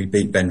we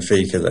beat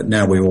Benfica that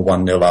now we were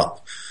 1-0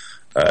 up,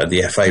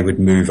 the FA would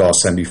move our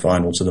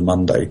semi-final to the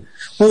Monday.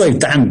 Well,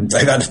 they've had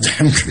a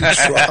damn good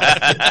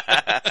try.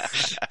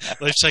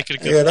 They've taken a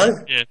good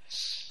one. Yeah.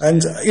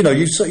 And, you know,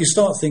 you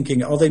start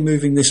thinking, are they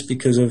moving this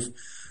because of,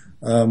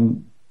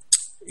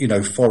 you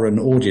know, foreign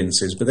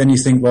audiences? But then you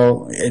think,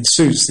 well, it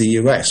suits the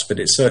US, but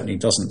it certainly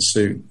doesn't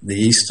suit the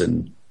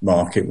Eastern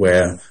market,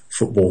 where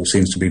football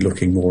seems to be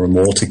looking more and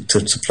more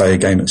to play a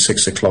game at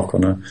 6 o'clock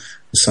on a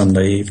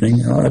Sunday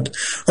evening.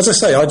 As I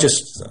say,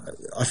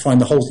 I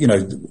find the whole, you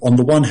know, on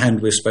the one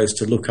hand, we're supposed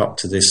to look up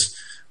to this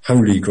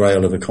holy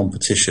grail of a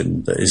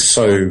competition that is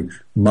so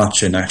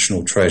much a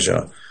national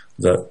treasure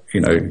that,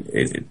 you know,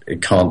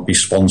 it can't be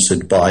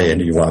sponsored by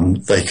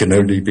anyone. They can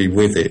only be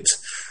with it.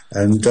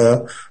 And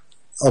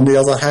on the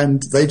other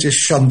hand, they just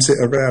shunt it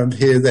around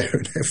here, there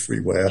and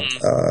everywhere.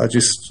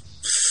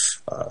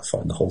 I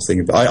find the whole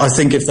thing... I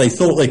think if they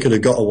thought they could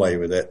have got away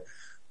with it,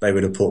 they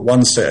would have put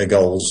one set of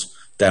goals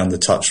down the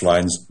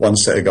touchlines, one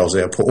set of goals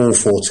there, put all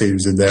 4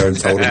 teams in there and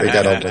told them to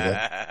get on with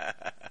it.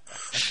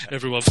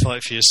 Everyone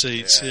fight for your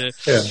seats. Yeah.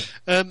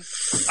 I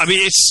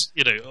mean, it's,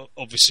 you know,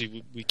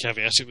 obviously we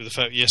caveat it with the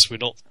fact, yes, we're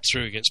not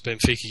through against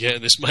Benfica yet,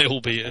 and this may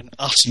all be an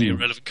utterly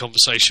irrelevant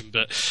conversation,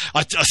 but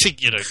I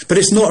think, you know... But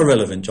it's not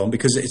irrelevant, John,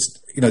 because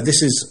it's, you know,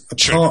 this is,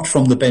 apart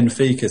from the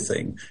Benfica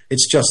thing,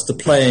 it's just the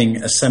playing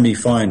a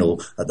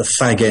semi-final at the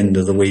fag end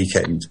of the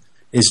weekend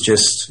is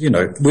just, you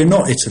know, we're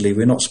not Italy,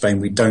 we're not Spain,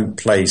 we don't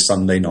play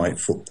Sunday night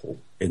football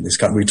in this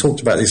country. We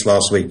talked about this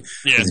last week.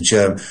 Yeah.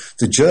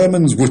 The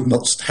Germans would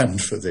not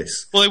stand for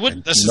this. Well, they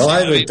wouldn't.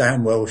 Neither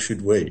damn well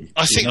should we.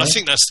 I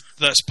think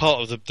that's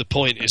part of the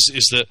point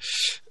is that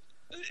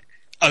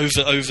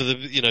over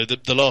the, you know,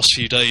 the last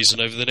few days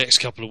and over the next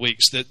couple of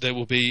weeks that there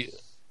will be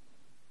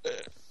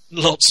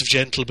lots of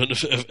gentlemen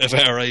of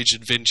our age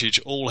and vintage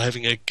all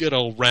having a good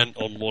old rant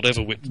on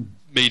whatever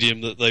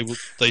medium that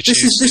they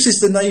choose. This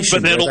is the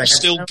nation. But they'll all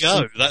still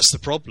go. That's the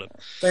problem.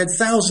 They had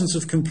thousands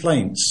of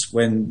complaints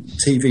when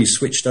TV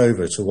switched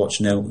over to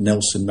watch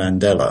Nelson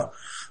Mandela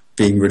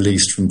being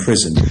released from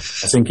prison.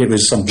 I think it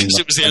was something like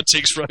it was the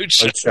Antiques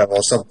Roadshow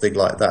or something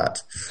like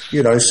that.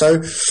 You know,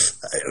 so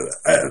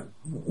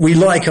we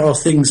like our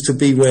things to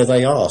be where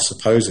they are,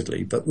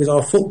 supposedly, but with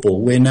our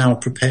football, we're now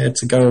prepared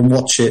to go and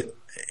watch it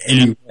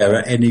anywhere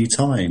at any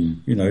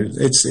time. You know,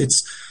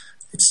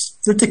 it's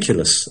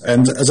ridiculous.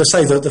 And as I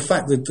say, the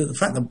fact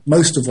that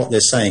most of what they're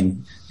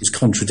saying is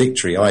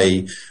contradictory,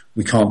 i.e.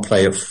 we can't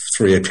play at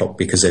 3 o'clock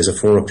because there's a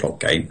 4 o'clock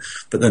game,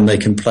 but then they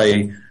can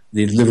play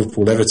the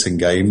Liverpool-Everton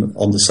game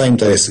on the same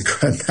day as the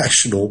Grand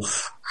National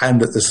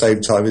and at the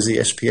same time as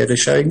ESPN are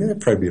showing their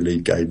Premier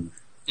League game.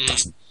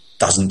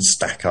 Doesn't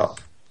stack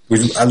up.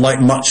 And like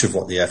much of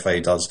what the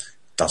FA does,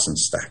 doesn't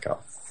stack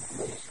up.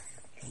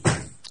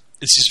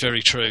 This is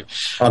very true.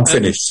 I'm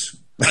finished.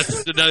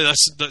 No,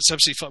 that's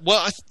absolutely fine.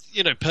 Well,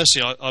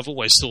 personally, I've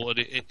always thought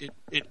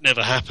it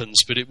never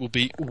happens, but it would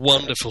be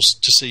wonderful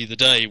to see the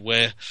day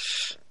where,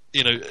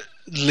 you know,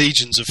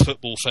 legions of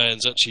football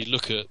fans actually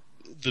look at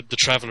the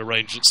travel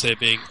arrangements they're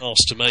being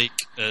asked to make,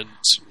 and,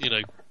 you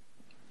know,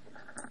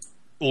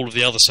 all of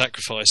the other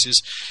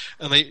sacrifices,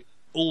 and they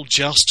all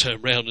just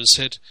turned round and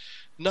said,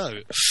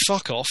 "No,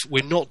 fuck off.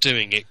 We're not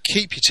doing it.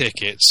 Keep your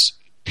tickets.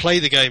 Play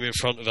the game in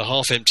front of a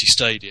half-empty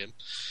stadium."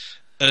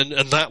 And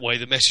that way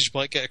the message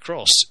might get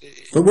across.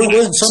 But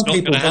weren't some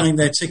people buying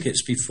their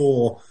tickets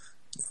before...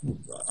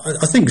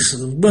 I think,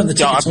 weren't the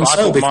tickets on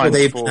sale before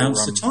they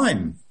announced the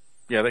time?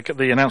 Yeah,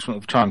 the announcement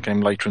of the time came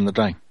later in the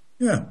day.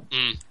 Yeah.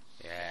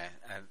 Yeah.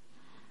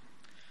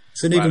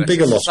 It's an even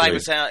bigger lottery.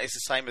 It's the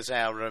same as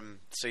our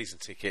season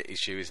ticket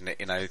issue, isn't it?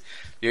 You know,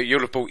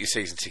 you'll have bought your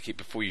season ticket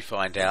before you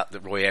find out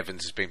that Roy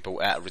Evans has been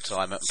bought out of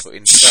retirement and put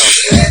in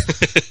sale.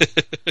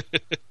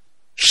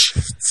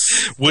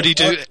 Would he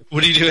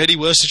do any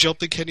worse a job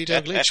than Kenny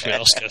Dalglish? We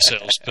ask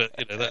ourselves, but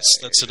you know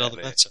that's another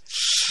matter.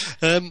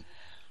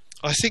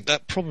 I think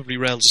that probably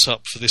rounds us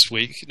up for this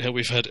week. Now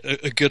we've had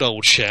a good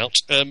old shout.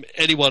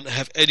 Anyone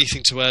have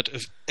anything to add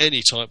of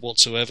any type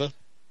whatsoever?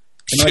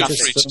 Feel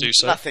free to do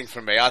so. Nothing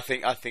from me. I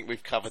think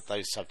we've covered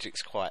those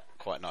subjects quite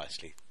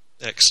nicely.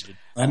 Excellent.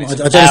 I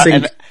don't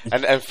think.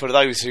 And for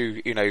those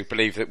who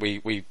believe that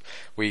we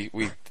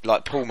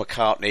like Paul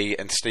McCartney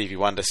and Stevie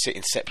Wonder sit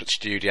in separate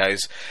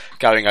studios,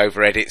 going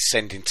over edits,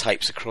 sending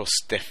tapes across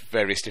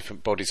various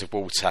different bodies of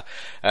water.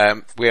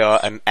 We are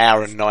an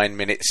hour and 9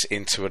 minutes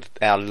into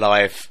our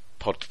live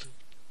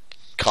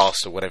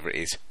podcast or whatever it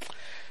is.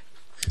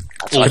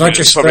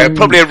 It's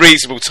probably a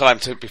reasonable time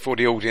before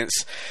the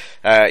audience,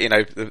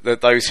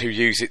 those who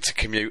use it to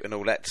commute and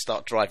all that,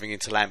 start driving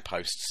into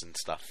lampposts and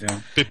stuff.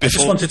 Yeah. I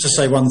just wanted to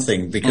say one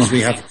thing, because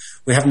we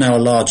have now a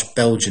large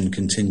Belgian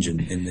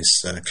contingent in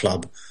this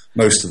club.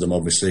 Most of them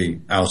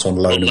obviously out on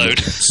loan, and we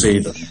can see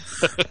them.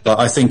 But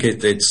I think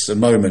it's a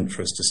moment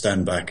for us to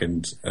stand back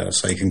and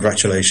say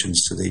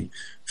congratulations to the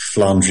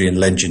Flandrian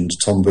legend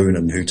Tom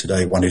Boonen, who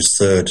today won his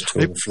third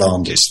Tour of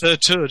Flanders. His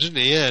third tour, didn't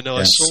he? Yeah, no,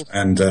 yes. I saw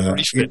and,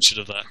 brief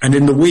mention of that. And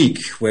in the week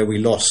where we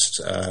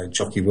lost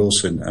Jockey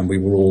Wilson, and we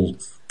were all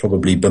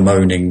probably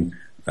bemoaning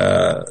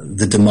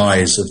the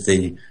demise of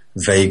the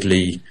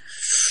vaguely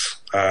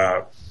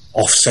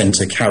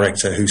off-centre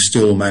character who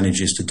still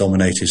manages to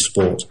dominate his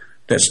sport,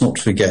 let's not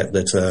forget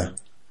that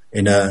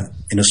in a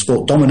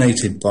sport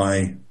dominated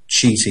by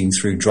cheating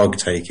through drug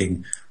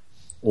taking,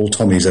 all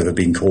Tommy's ever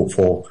been caught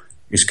for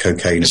is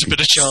cocaine. It's a bit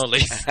of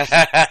Charlie.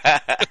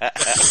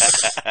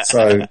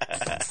 So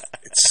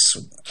it's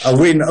a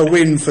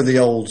win for the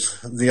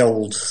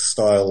old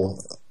style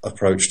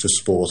approach to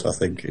sport. I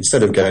think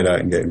instead of going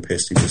out and getting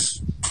pissed, he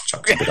just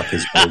chucks a bit up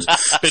his balls.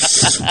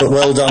 But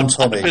well done,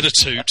 Tommy. A bit of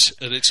toot,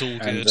 and it's all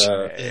good.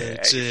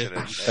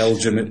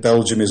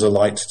 Belgium is a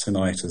light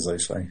tonight, as they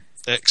say.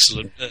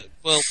 Excellent.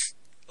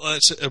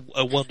 It's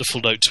a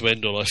wonderful note to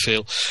end on, I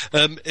feel.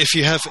 If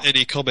you have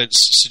any comments,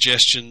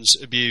 suggestions,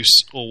 abuse,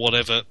 or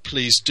whatever,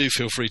 please do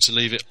feel free to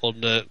leave it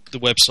on the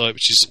website,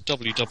 which is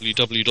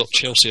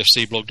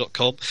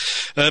www.chelseafcblog.com.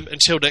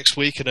 Until next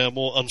week and our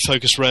more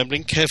unfocused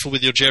rambling, careful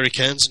with your jerry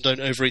cans and don't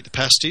overeat the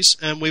pasties,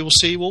 and we will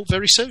see you all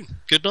very soon.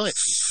 Good night.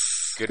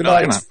 Good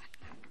night.